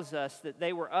tells us that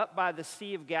they were up by the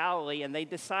Sea of Galilee and they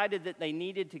decided that they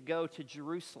needed to go to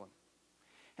Jerusalem.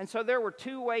 And so there were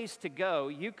 2 ways to go.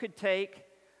 You could take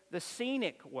the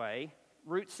scenic way,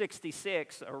 Route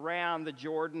 66, around the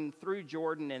Jordan, through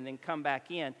Jordan, and then come back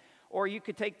in. Or you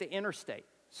could take the interstate,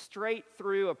 straight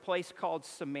through a place called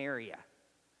Samaria.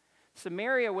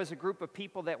 Samaria was a group of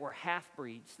people that were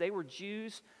half-breeds. They were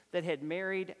Jews that had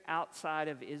married outside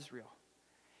of Israel.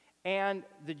 And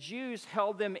the Jews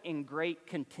held them in great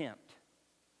contempt,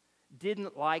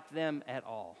 didn't like them at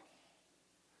all.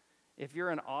 If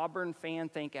you're an Auburn fan,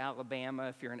 think Alabama.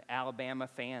 If you're an Alabama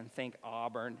fan, think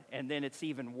Auburn. And then it's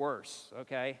even worse,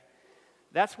 okay?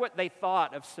 That's what they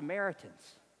thought of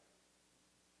Samaritans.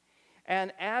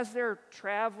 And as they're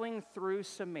traveling through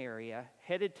Samaria,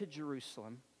 headed to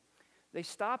Jerusalem, they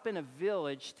stop in a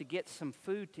village to get some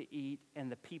food to eat,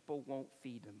 and the people won't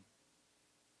feed them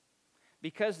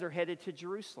because they're headed to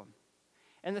Jerusalem.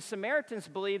 And the Samaritans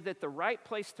believed that the right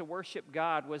place to worship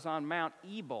God was on Mount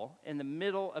Ebal in the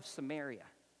middle of Samaria.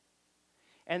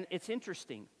 And it's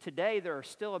interesting. Today, there are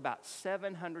still about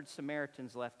 700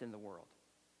 Samaritans left in the world.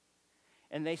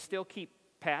 And they still keep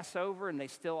Passover, and they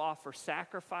still offer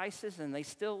sacrifices, and they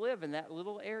still live in that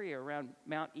little area around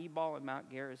Mount Ebal and Mount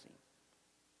Gerizim.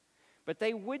 But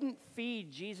they wouldn't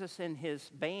feed Jesus and his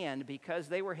band because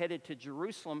they were headed to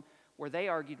Jerusalem, where they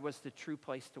argued was the true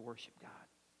place to worship God.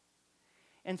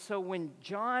 And so when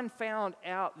John found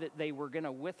out that they were going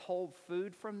to withhold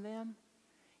food from them,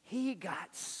 he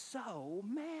got so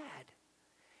mad.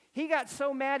 He got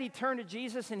so mad, he turned to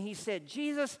Jesus and he said,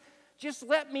 "Jesus, Just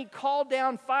let me call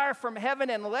down fire from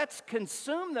heaven and let's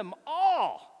consume them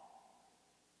all.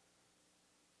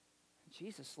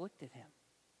 Jesus looked at him.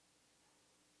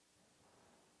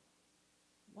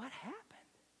 What happened?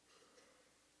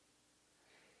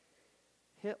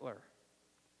 Hitler,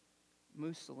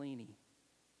 Mussolini,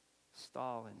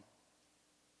 Stalin,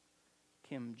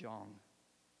 Kim Jong,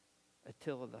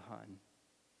 Attila the Hun,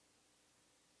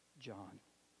 John.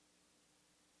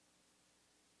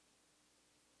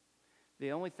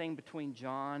 The only thing between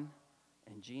John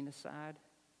and genocide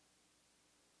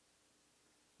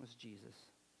was Jesus.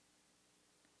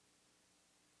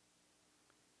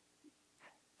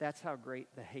 That's how great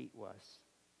the hate was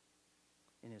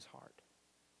in his heart.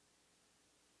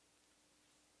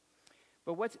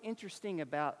 But what's interesting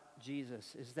about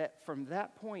Jesus is that from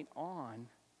that point on,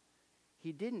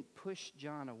 he didn't push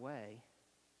John away.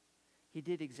 He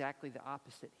did exactly the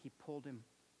opposite. He pulled him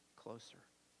closer.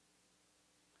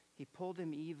 He pulled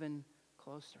him even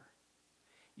closer.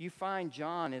 You find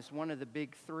John is one of the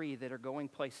big three that are going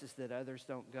places that others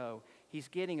don't go. He's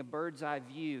getting a bird's eye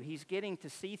view. He's getting to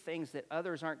see things that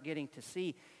others aren't getting to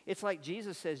see. It's like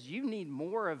Jesus says, you need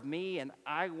more of me and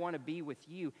I want to be with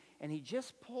you. And he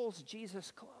just pulls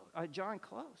John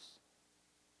close.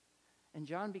 And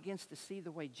John begins to see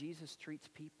the way Jesus treats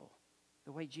people,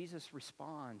 the way Jesus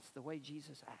responds, the way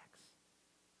Jesus acts.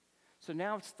 So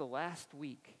now it's the last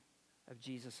week of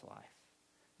Jesus' life.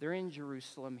 They're in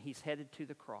Jerusalem. He's headed to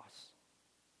the cross.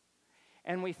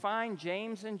 And we find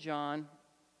James and John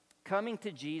coming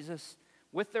to Jesus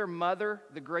with their mother,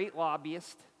 the great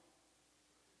lobbyist.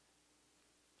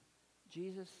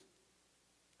 Jesus,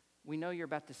 we know you're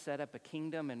about to set up a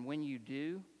kingdom, and when you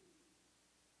do,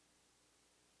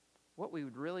 what we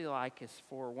would really like is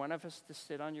for one of us to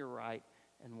sit on your right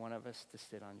and one of us to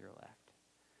sit on your left.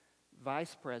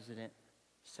 Vice President,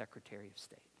 Secretary of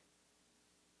State.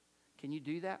 Can you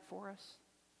do that for us?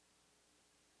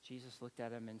 Jesus looked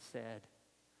at him and said,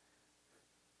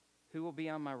 who will be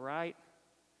on my right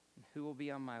and who will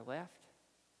be on my left?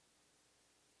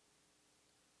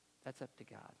 That's up to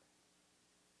God.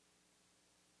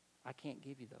 I can't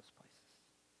give you those places,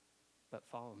 but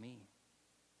follow me.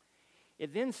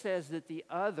 It then says that the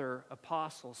other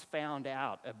apostles found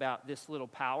out about this little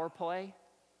power play,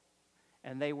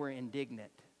 and they were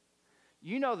indignant.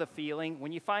 You know the feeling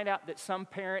when you find out that some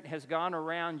parent has gone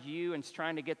around you and is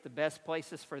trying to get the best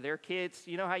places for their kids.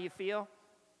 You know how you feel?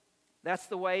 That's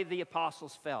the way the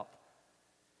apostles felt.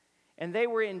 And they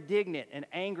were indignant and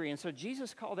angry. And so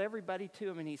Jesus called everybody to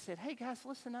him and he said, hey guys,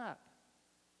 listen up.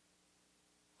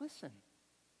 Listen.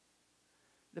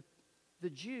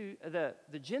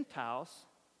 The Gentiles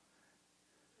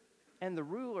and the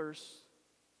rulers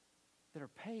that are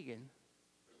pagan,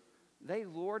 they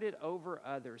lord it over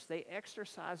others. They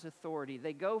exercise authority.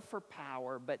 They go for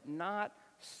power, but not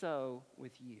so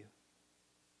with you.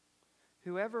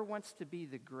 Whoever wants to be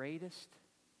the greatest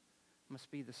must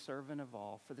be the servant of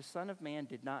all. For the Son of Man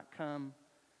did not come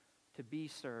to be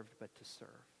served, but to serve,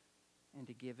 and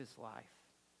to give his life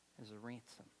as a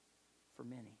ransom for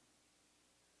many.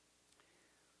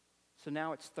 So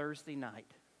now it's Thursday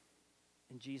night,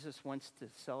 and Jesus wants to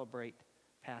celebrate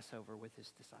Passover with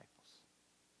his disciples.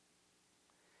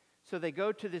 So they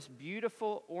go to this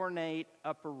beautiful, ornate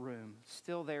upper room,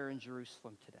 still there in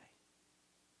Jerusalem today.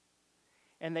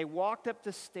 And they walked up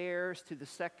the stairs to the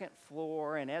second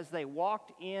floor, and as they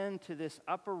walked into this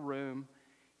upper room,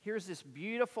 here's this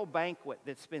beautiful banquet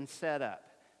that's been set up.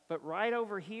 But right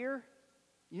over here,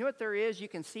 you know what there is? You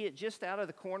can see it just out of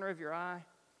the corner of your eye.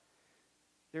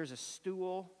 There's a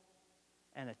stool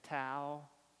and a towel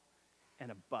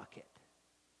and a bucket.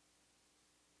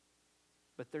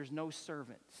 But there's no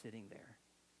servant sitting there.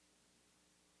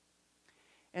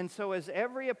 And so as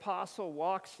every apostle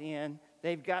walks in,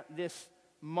 they've got this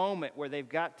moment where they've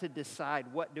got to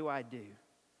decide, what do I do?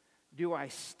 Do I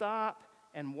stop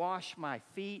and wash my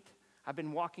feet? I've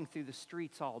been walking through the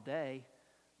streets all day.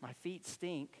 My feet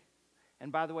stink.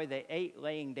 And by the way, they ate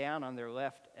laying down on their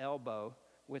left elbow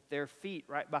with their feet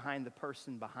right behind the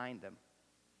person behind them.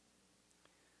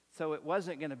 So it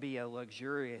wasn't going to be a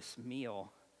luxurious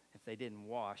meal if they didn't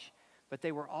wash. But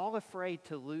they were all afraid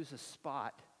to lose a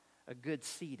spot, a good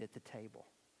seat at the table.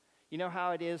 You know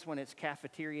how it is when it's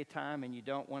cafeteria time and you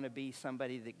don't want to be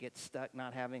somebody that gets stuck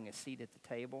not having a seat at the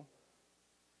table?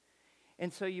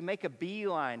 And so you make a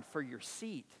beeline for your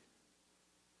seat,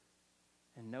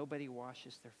 and nobody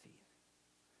washes their feet.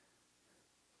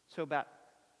 So about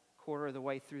a quarter of the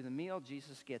way through the meal,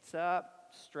 Jesus gets up,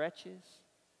 stretches.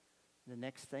 The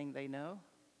next thing they know,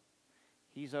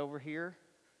 he's over here,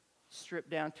 stripped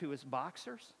down to his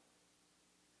boxers,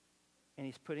 and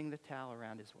he's putting the towel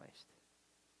around his waist.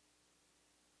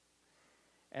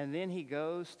 And then he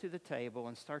goes to the table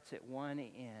and starts at one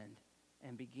end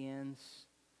and begins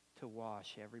to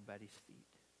wash everybody's feet.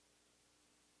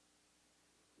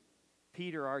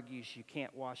 Peter argues, you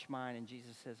can't wash mine, and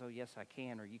Jesus says, oh yes I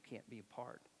can, or you can't be a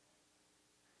part.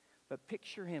 But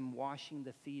picture him washing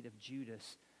the feet of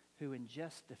Judas, who in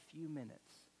just a few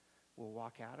minutes will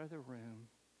walk out of the room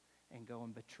and go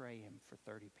and betray him for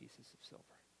 30 pieces of silver.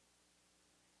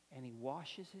 And he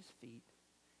washes his feet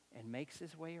and makes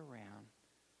his way around,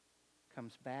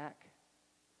 comes back,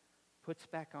 puts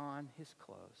back on his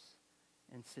clothes,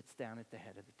 and sits down at the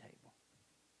head of the table.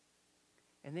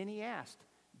 And then he asked,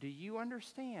 do you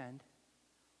understand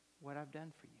what I've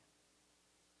done for you?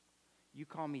 You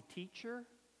call me teacher,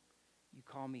 you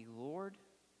call me Lord,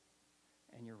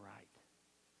 and you're right.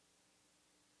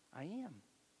 I am.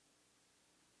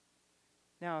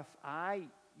 Now, if I,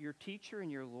 your teacher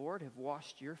and your Lord, have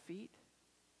washed your feet,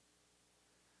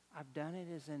 I've done it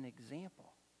as an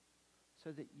example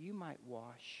so that you might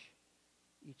wash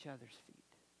each other's feet.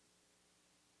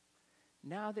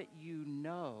 Now that you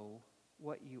know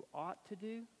what you ought to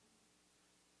do,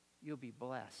 you'll be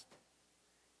blessed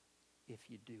if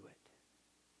you do it.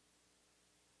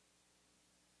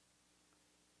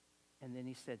 And then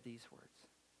he said these words,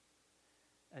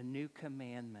 a new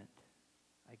commandment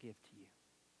I give to you.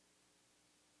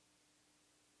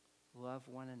 Love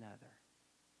one another.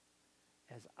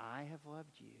 As I have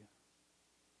loved you,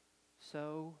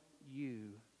 so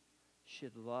you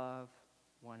should love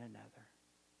one another.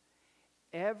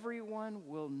 Everyone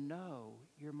will know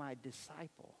you're my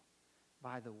disciple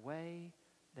by the way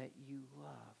that you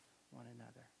love one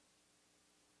another.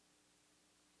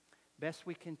 Best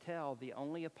we can tell, the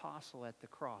only apostle at the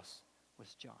cross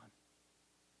was John.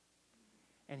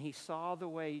 And he saw the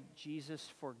way Jesus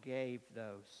forgave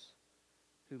those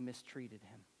who mistreated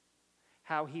him.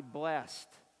 How he blessed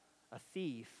a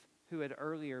thief who had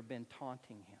earlier been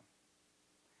taunting him.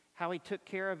 How he took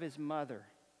care of his mother.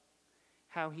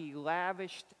 How he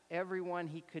lavished everyone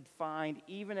he could find,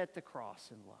 even at the cross,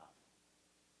 in love.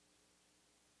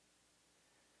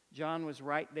 John was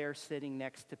right there sitting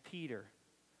next to Peter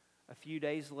a few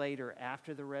days later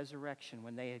after the resurrection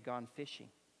when they had gone fishing.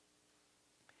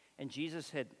 And Jesus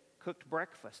had cooked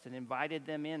breakfast and invited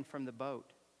them in from the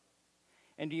boat.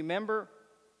 And do you remember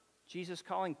Jesus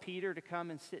calling Peter to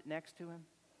come and sit next to him?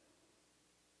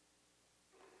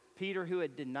 Peter, who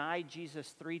had denied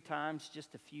Jesus 3 times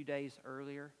just a few days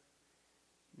earlier,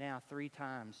 now 3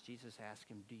 times Jesus asked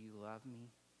him, do you love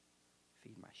me?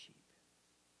 Feed my sheep.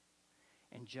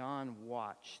 And John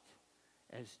watched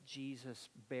as Jesus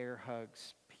bear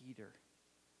hugs Peter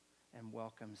and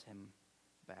welcomes him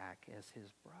back as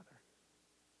his brother.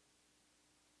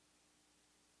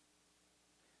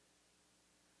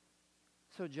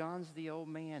 So John's the old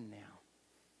man now,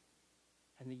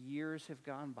 and the years have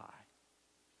gone by,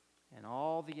 and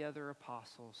all the other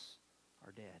apostles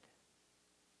are dead.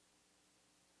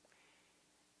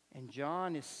 And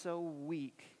John is so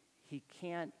weak, he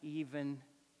can't even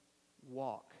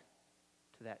walk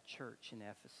to that church in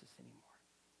Ephesus anymore.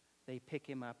 They pick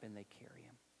him up and they carry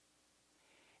him.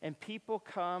 And people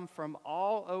come from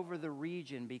all over the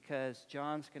region because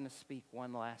John's going to speak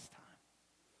one last time.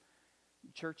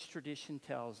 Church tradition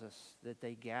tells us that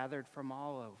they gathered from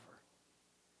all over.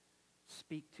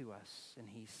 Speak to us. And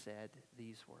he said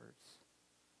these words,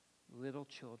 little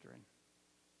children,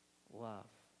 love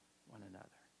one another.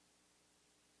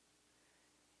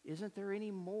 Isn't there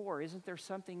any more? Isn't there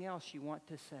something else you want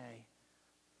to say?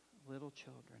 Little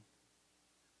children,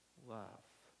 love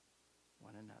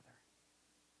one another.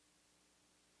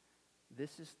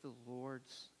 This is the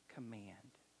Lord's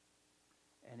command.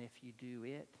 And if you do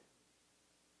it,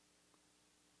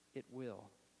 it will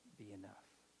be enough.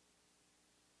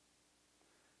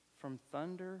 From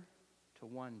thunder to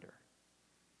wonder,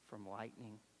 from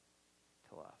lightning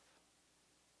to love.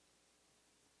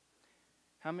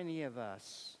 How many of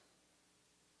us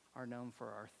are known for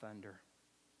our thunder?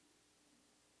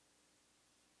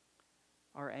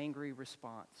 Our angry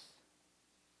response.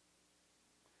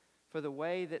 For the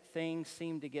way that things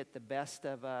seem to get the best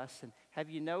of us. And have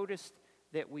you noticed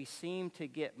that we seem to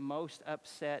get most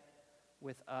upset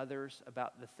with others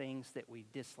about the things that we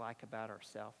dislike about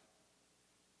ourselves?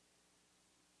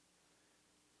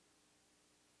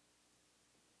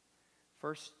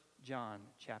 First John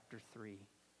chapter 3.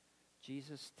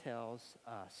 Jesus tells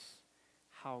us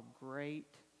how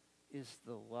great is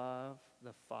the love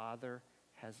the Father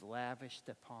has lavished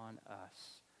upon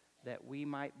us, that we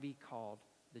might be called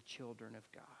the children of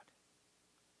God.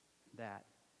 That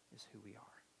is who we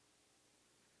are.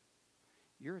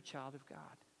 You're a child of God.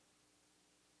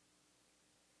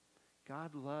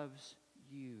 God loves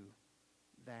you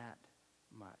that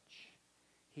much.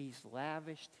 He's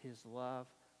lavished his love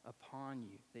upon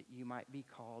you that you might be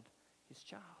called his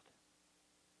child.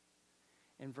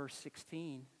 In verse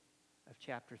 16 of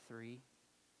chapter 3,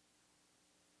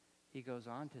 he goes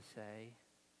on to say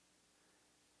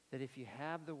that if you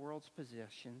have the world's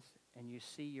possessions and you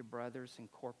see your brothers in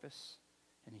Corpus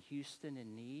and Houston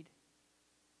in need,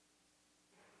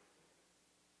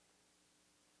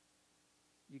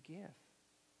 you give.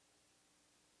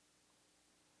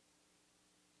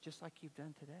 Just like you've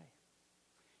done today.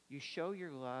 You show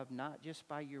your love not just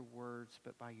by your words,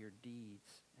 but by your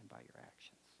deeds and by your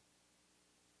actions.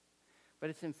 But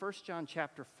it's in 1 John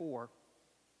chapter 4,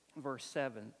 verse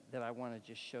 7, that I want to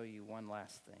just show you one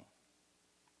last thing.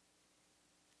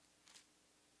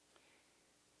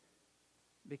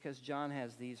 Because John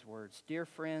has these words, "Dear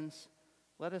friends,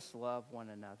 let us love one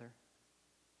another,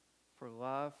 for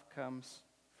love comes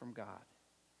from God.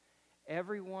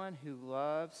 Everyone who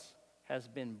loves has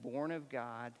been born of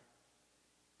God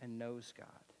and knows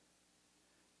God.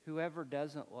 Whoever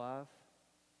doesn't love,"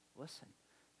 listen,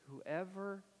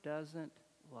 "whoever doesn't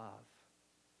love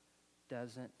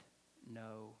doesn't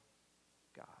know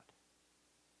God,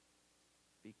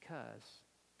 because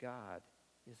God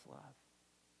is love.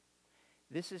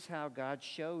 This is how God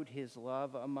showed his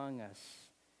love among us.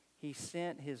 He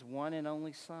sent his one and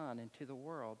only Son into the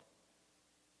world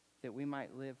that we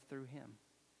might live through him.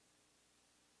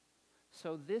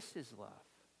 So this is love.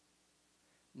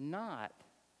 Not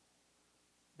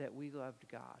that we loved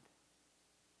God,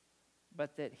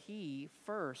 but that he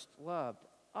first loved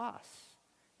us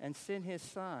and sent his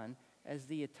Son as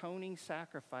the atoning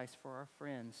sacrifice for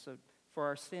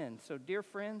our sins. So dear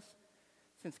friends,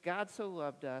 since God so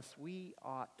loved us, we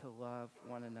ought to love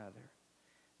one another.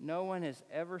 No one has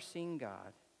ever seen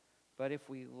God, but if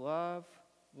we love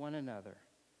one another,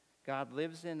 God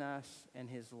lives in us and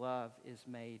his love is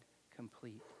made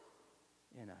complete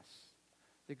in us."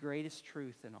 The greatest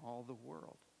truth in all the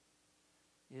world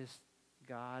is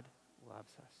God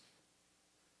loves us.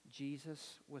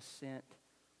 Jesus was sent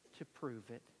to prove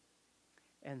it,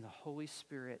 and the Holy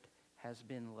Spirit has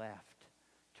been left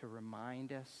to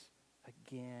remind us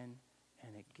again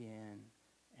and again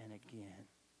and again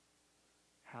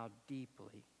how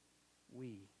deeply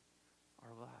we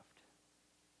are loved.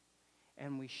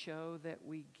 And we show that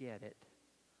we get it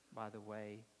by the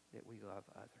way that we love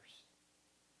others.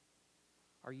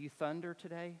 Are you thunder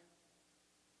today?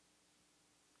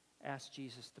 Ask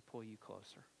Jesus to pull you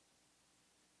closer.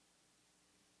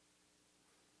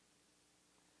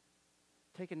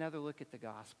 Take another look at the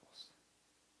Gospels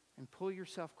and pull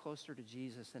yourself closer to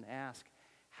Jesus and ask,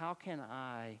 how can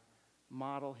I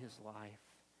model his life?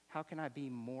 How can I be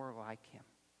more like him?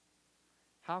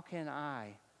 How can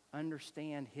I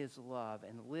understand his love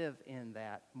and live in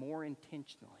that more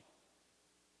intentionally?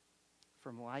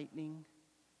 From lightning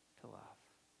to love.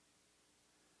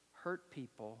 Hurt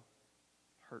people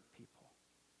hurt people.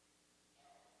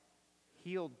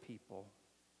 Healed people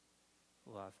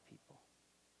love people.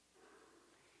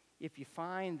 If you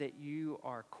find that you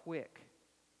are quick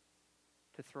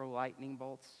to throw lightning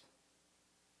bolts,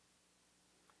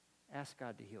 ask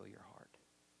God to heal your heart.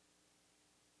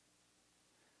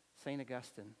 St.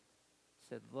 Augustine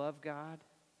said, "Love God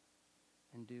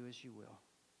and do as you will.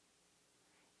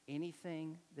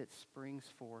 Anything that springs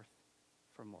forth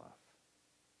from love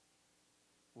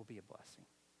will be a blessing."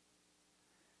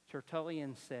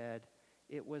 Tertullian said,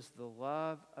 "It was the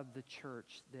love of the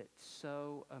church that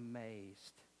so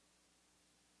amazed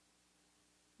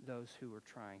those who were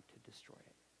trying to destroy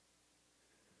it."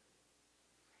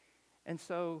 And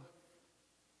so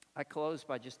I close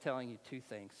by just telling you two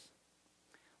things.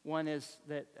 One is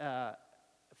that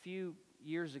a few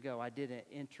years ago I did an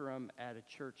interim at a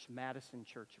church, Madison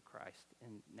Church of Christ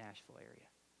in Nashville area.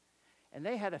 And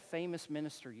they had a famous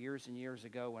minister years and years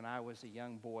ago when I was a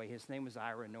young boy. His name was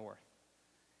Ira North.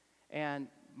 And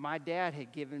my dad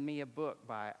had given me a book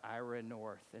by Ira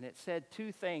North. And it said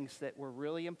two things that were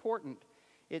really important.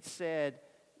 It said,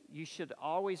 you should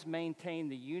always maintain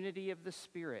the unity of the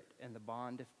Spirit and the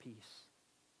bond of peace.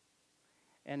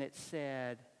 And it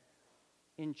said,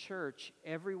 in church,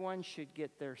 everyone should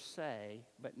get their say,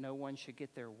 but no one should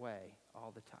get their way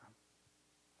all the time.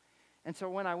 And so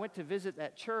when I went to visit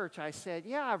that church, I said,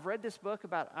 yeah, I've read this book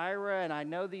about Ira, and I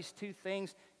know these two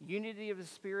things, unity of the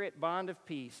Spirit, bond of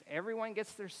peace. Everyone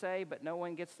gets their say, but no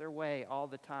one gets their way all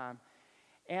the time.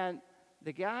 And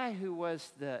the guy who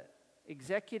was the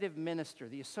executive minister,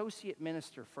 the associate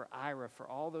minister for Ira for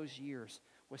all those years,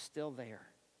 was still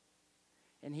there.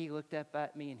 And he looked up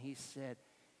at me and he said,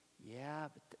 yeah,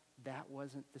 but that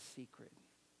wasn't the secret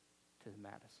to the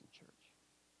Madison Church.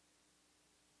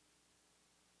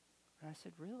 And I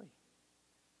said, really?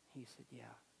 He said,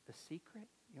 yeah. The secret?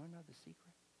 You want to know the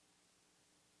secret?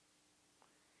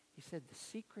 He said the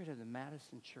secret of the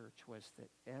Madison church was that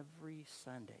every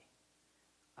Sunday,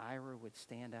 Ira would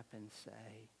stand up and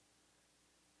say,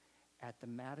 at the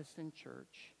Madison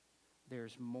church,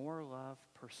 there's more love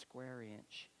per square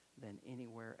inch than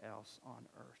anywhere else on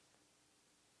earth.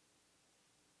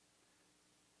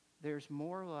 There's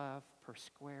more love per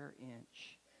square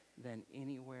inch than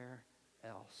anywhere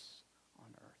else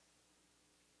on earth.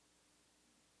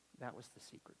 That was the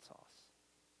secret sauce.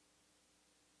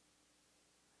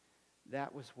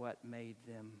 That was what made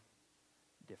them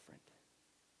different.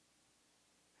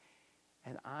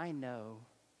 And I know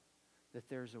that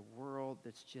there's a world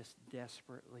that's just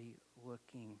desperately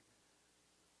looking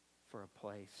for a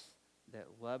place that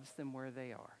loves them where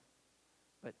they are,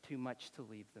 but too much to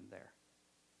leave them there,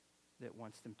 that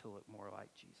wants them to look more like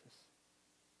Jesus.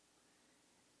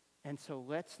 And so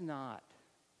let's not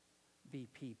be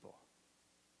people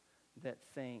that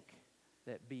think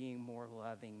that being more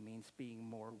loving means being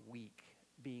more weak,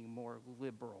 being more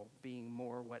liberal, being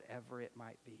more whatever it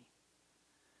might be.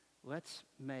 Let's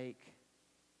make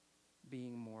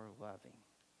being more loving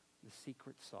the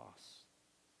secret sauce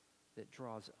that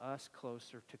draws us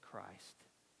closer to Christ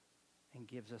and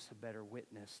gives us a better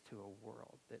witness to a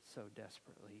world that so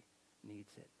desperately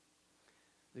needs it.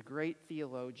 The great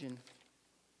theologian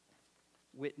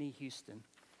Whitney Houston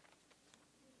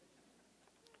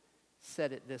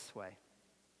said it this way: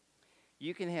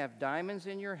 you can have diamonds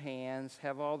in your hands,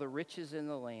 have all the riches in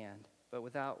the land, but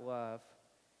without love,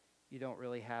 you don't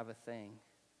really have a thing.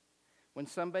 When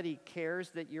somebody cares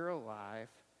that you're alive,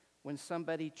 when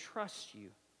somebody trusts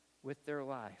you with their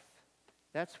life,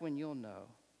 that's when you'll know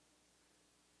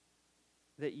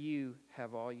that you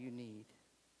have all you need.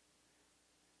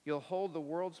 You'll hold the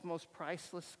world's most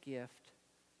priceless gift,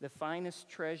 the finest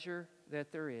treasure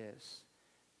that there is.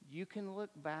 You can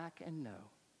look back and know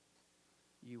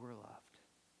you were loved.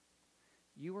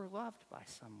 You were loved by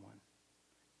someone,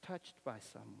 touched by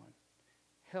someone,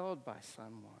 held by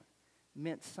someone,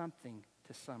 meant something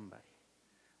to somebody.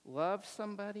 Love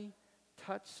somebody,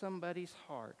 touch somebody's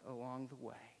heart along the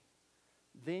way.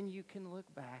 Then you can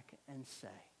look back and say,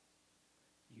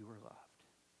 you were loved.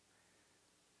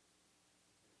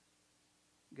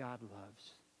 God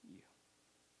loves you.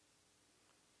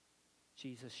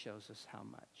 Jesus shows us how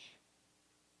much.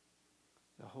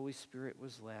 The Holy Spirit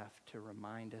was left to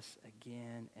remind us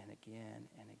again and again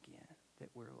and again that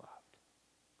we're loved.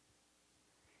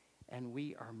 And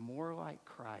we are more like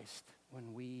Christ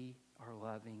when we are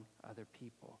loving other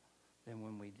people than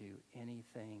when we do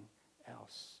anything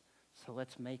else. So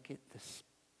let's make it the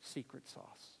secret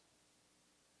sauce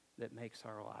that makes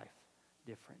our life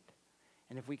different.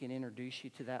 And if we can introduce you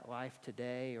to that life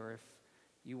today, or if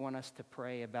you want us to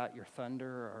pray about your thunder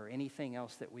or anything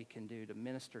else that we can do to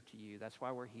minister to you, that's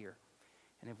why we're here.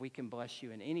 And if we can bless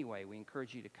you in any way, we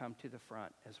encourage you to come to the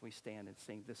front as we stand and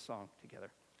sing this song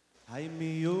together. Hide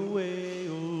me away,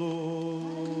 O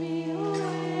Lord. Hide me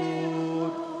away, O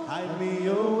Lord. Hide me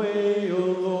away, O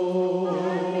Lord.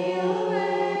 Hide me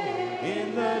away.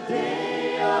 In the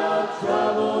day of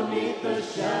trouble, neath the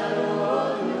shadow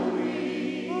of your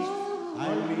wings.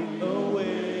 Hide me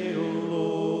away, O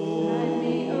Lord. Hide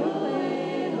me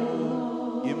away, O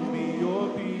Lord. Give me your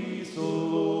peace, O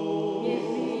Lord. Give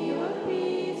me your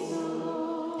peace, O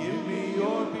Lord. Give me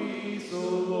your peace, O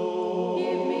Lord.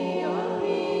 Give me your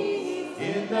peace.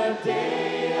 In the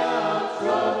day of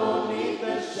trouble, neath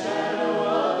the shadow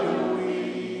of your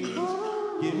wings.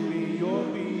 Give me your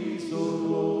peace, O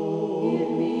Lord.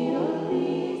 Give me your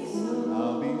peace, O Lord.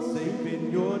 I'll be safe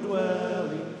in your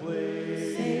dwelling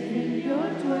place. Safe in your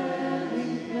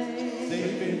dwelling place.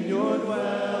 Safe in your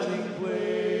dwelling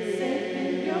place. Safe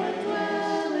in your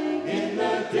dwelling. In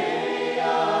the day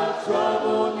of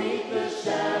trouble, neath the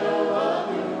shadow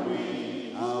of your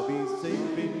wings. I'll be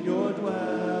safe in your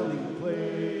dwelling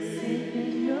place. Safe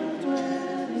in your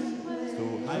dwelling place. So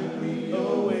hide me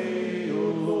away, O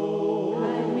Lord.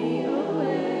 Hide me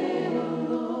away, O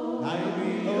Lord. Hide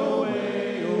me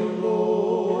away, O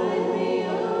Lord. Hide me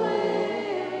away.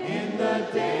 In the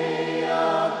day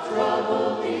of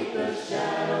trouble, neath the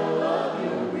shadow of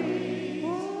your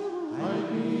wings. Hide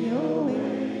me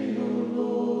away, O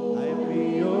Lord. Hide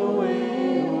me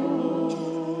away, O Lord.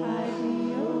 Hide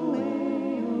me away,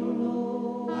 O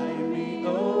Lord. Hide me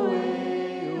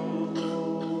away, O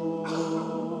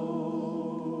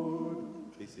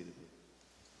Lord. Be seated.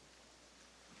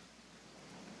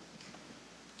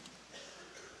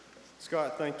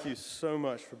 Scott, thank you so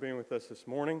much for being with us this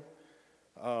morning.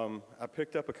 I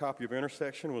picked up a copy of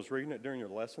Intersection, was reading it during your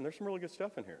lesson. There's some really good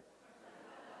stuff in here.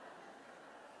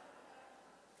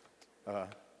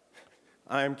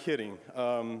 I am kidding.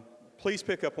 Please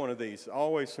pick up one of these.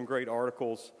 Always some great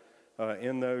articles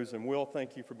in those. And Will,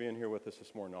 thank you for being here with us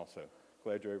this morning also.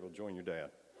 Glad you're able to join your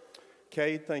dad.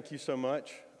 Cade, thank you so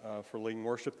much for leading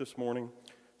worship this morning.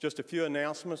 Just a few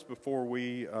announcements before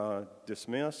we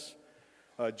dismiss.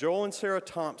 Joel and Sarah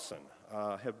Thompson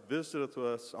have visited with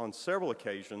us on several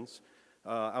occasions.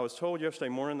 I was told yesterday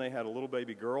morning they had a little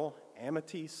baby girl,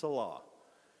 Amity Salah.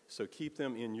 So keep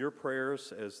them in your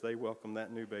prayers as they welcome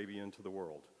that new baby into the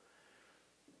world.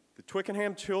 The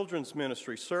Twickenham Children's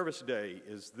Ministry Service Day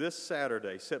is this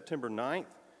Saturday, September 9th.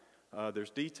 There's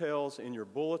details in your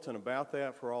bulletin about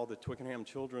that for all the Twickenham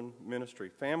Children Ministry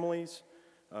families.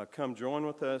 Come join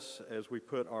with us as we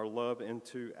put our love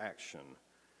into action.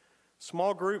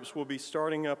 Small groups will be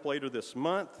starting up later this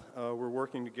month. We're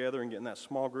working together and getting that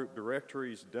small group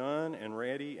directories done and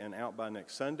ready and out by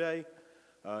next Sunday.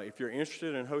 If you're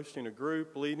interested in hosting a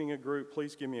group, leading a group,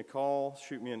 please give me a call,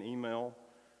 shoot me an email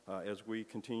as we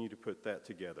continue to put that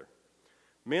together.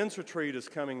 Men's Retreat is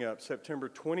coming up September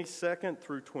 22nd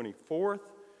through 24th.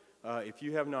 If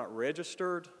you have not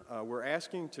registered, we're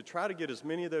asking to try to get as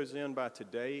many of those in by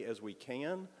today as we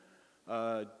can.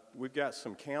 We've got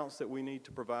some counts that we need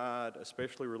to provide,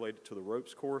 especially related to the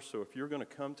ropes course. So if you're going to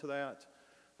come to that,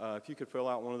 if you could fill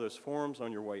out one of those forms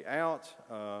on your way out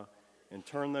and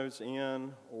turn those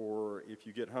in, or if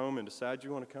you get home and decide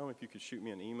you want to come, if you could shoot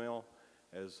me an email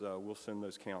as we'll send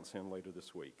those counts in later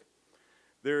this week.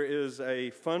 There is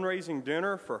a fundraising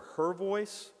dinner for Her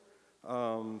Voice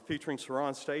featuring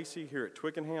Saran Stacy here at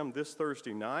Twickenham this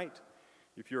Thursday night.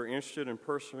 If you're interested in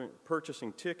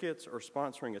purchasing tickets or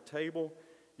sponsoring a table,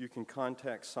 you can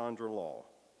contact Sandra Law.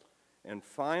 And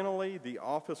finally, the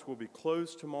office will be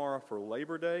closed tomorrow for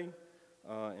Labor Day,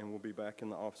 and we'll be back in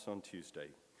the office on Tuesday.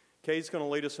 Kay's going to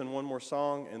lead us in one more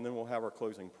song, and then we'll have our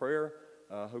closing prayer.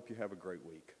 Hope you have a great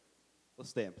week. Let's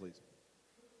stand, please.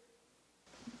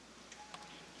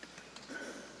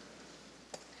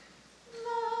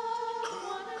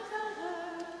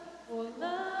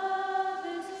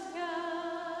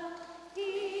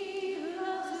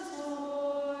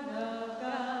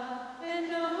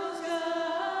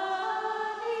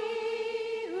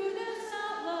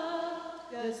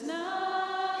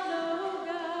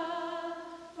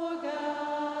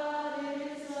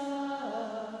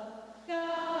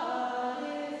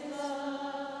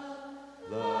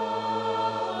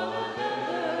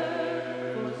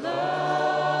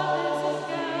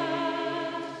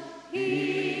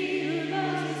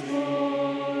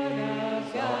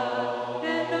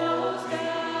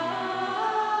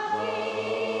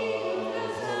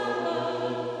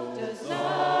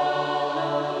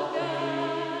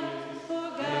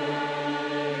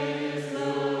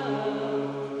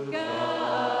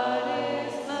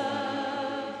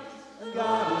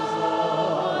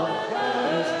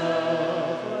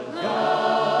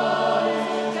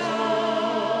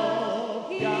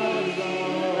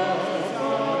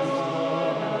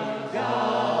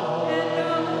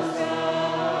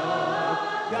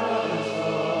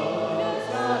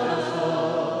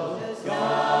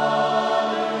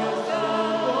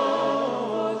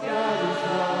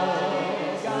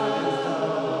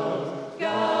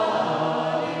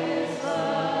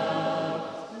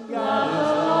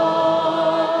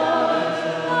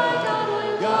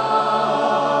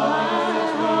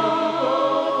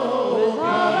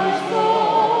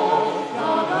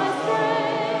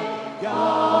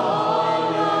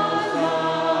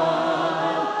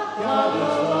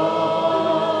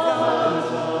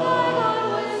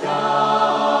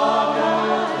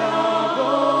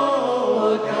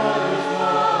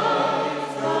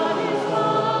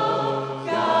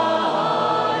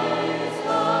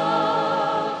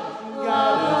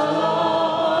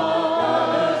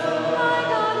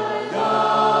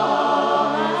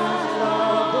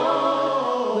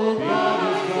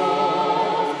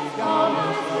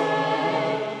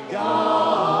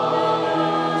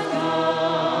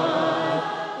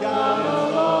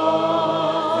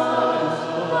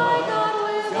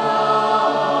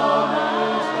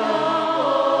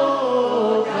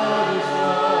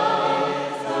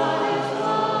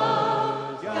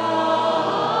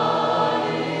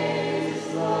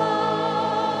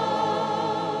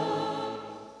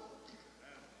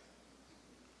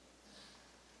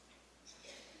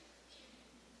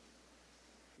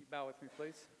 Bow with me,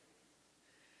 please.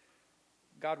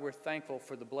 God, we're thankful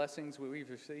for the blessings we've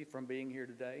received from being here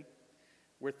today.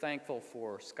 We're thankful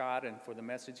for Scott and for the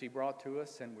message he brought to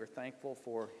us, and we're thankful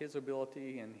for his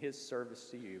ability and his service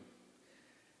to you.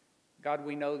 God,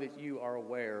 we know that you are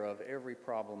aware of every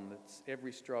problem,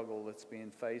 every struggle that's being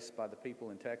faced by the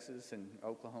people in Texas and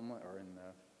Oklahoma or in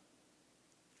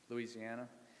Louisiana.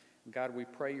 God, we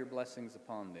pray your blessings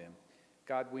upon them.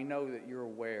 God, we know that you're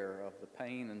aware of the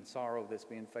pain and sorrow that's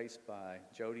being faced by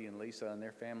Jody and Lisa and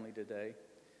their family today.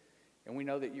 And we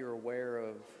know that you're aware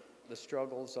of the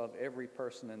struggles of every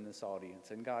person in this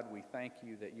audience. And God, we thank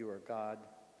you that you are God.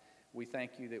 We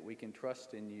thank you that we can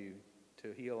trust in you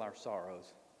to heal our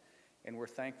sorrows. And we're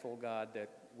thankful, God, that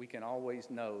we can always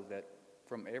know that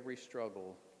from every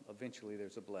struggle, eventually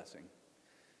there's a blessing.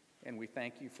 And we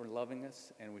thank you for loving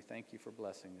us, and we thank you for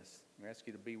blessing us. We ask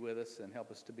you to be with us and help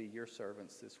us to be your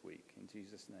servants this week. In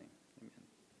Jesus' name, amen.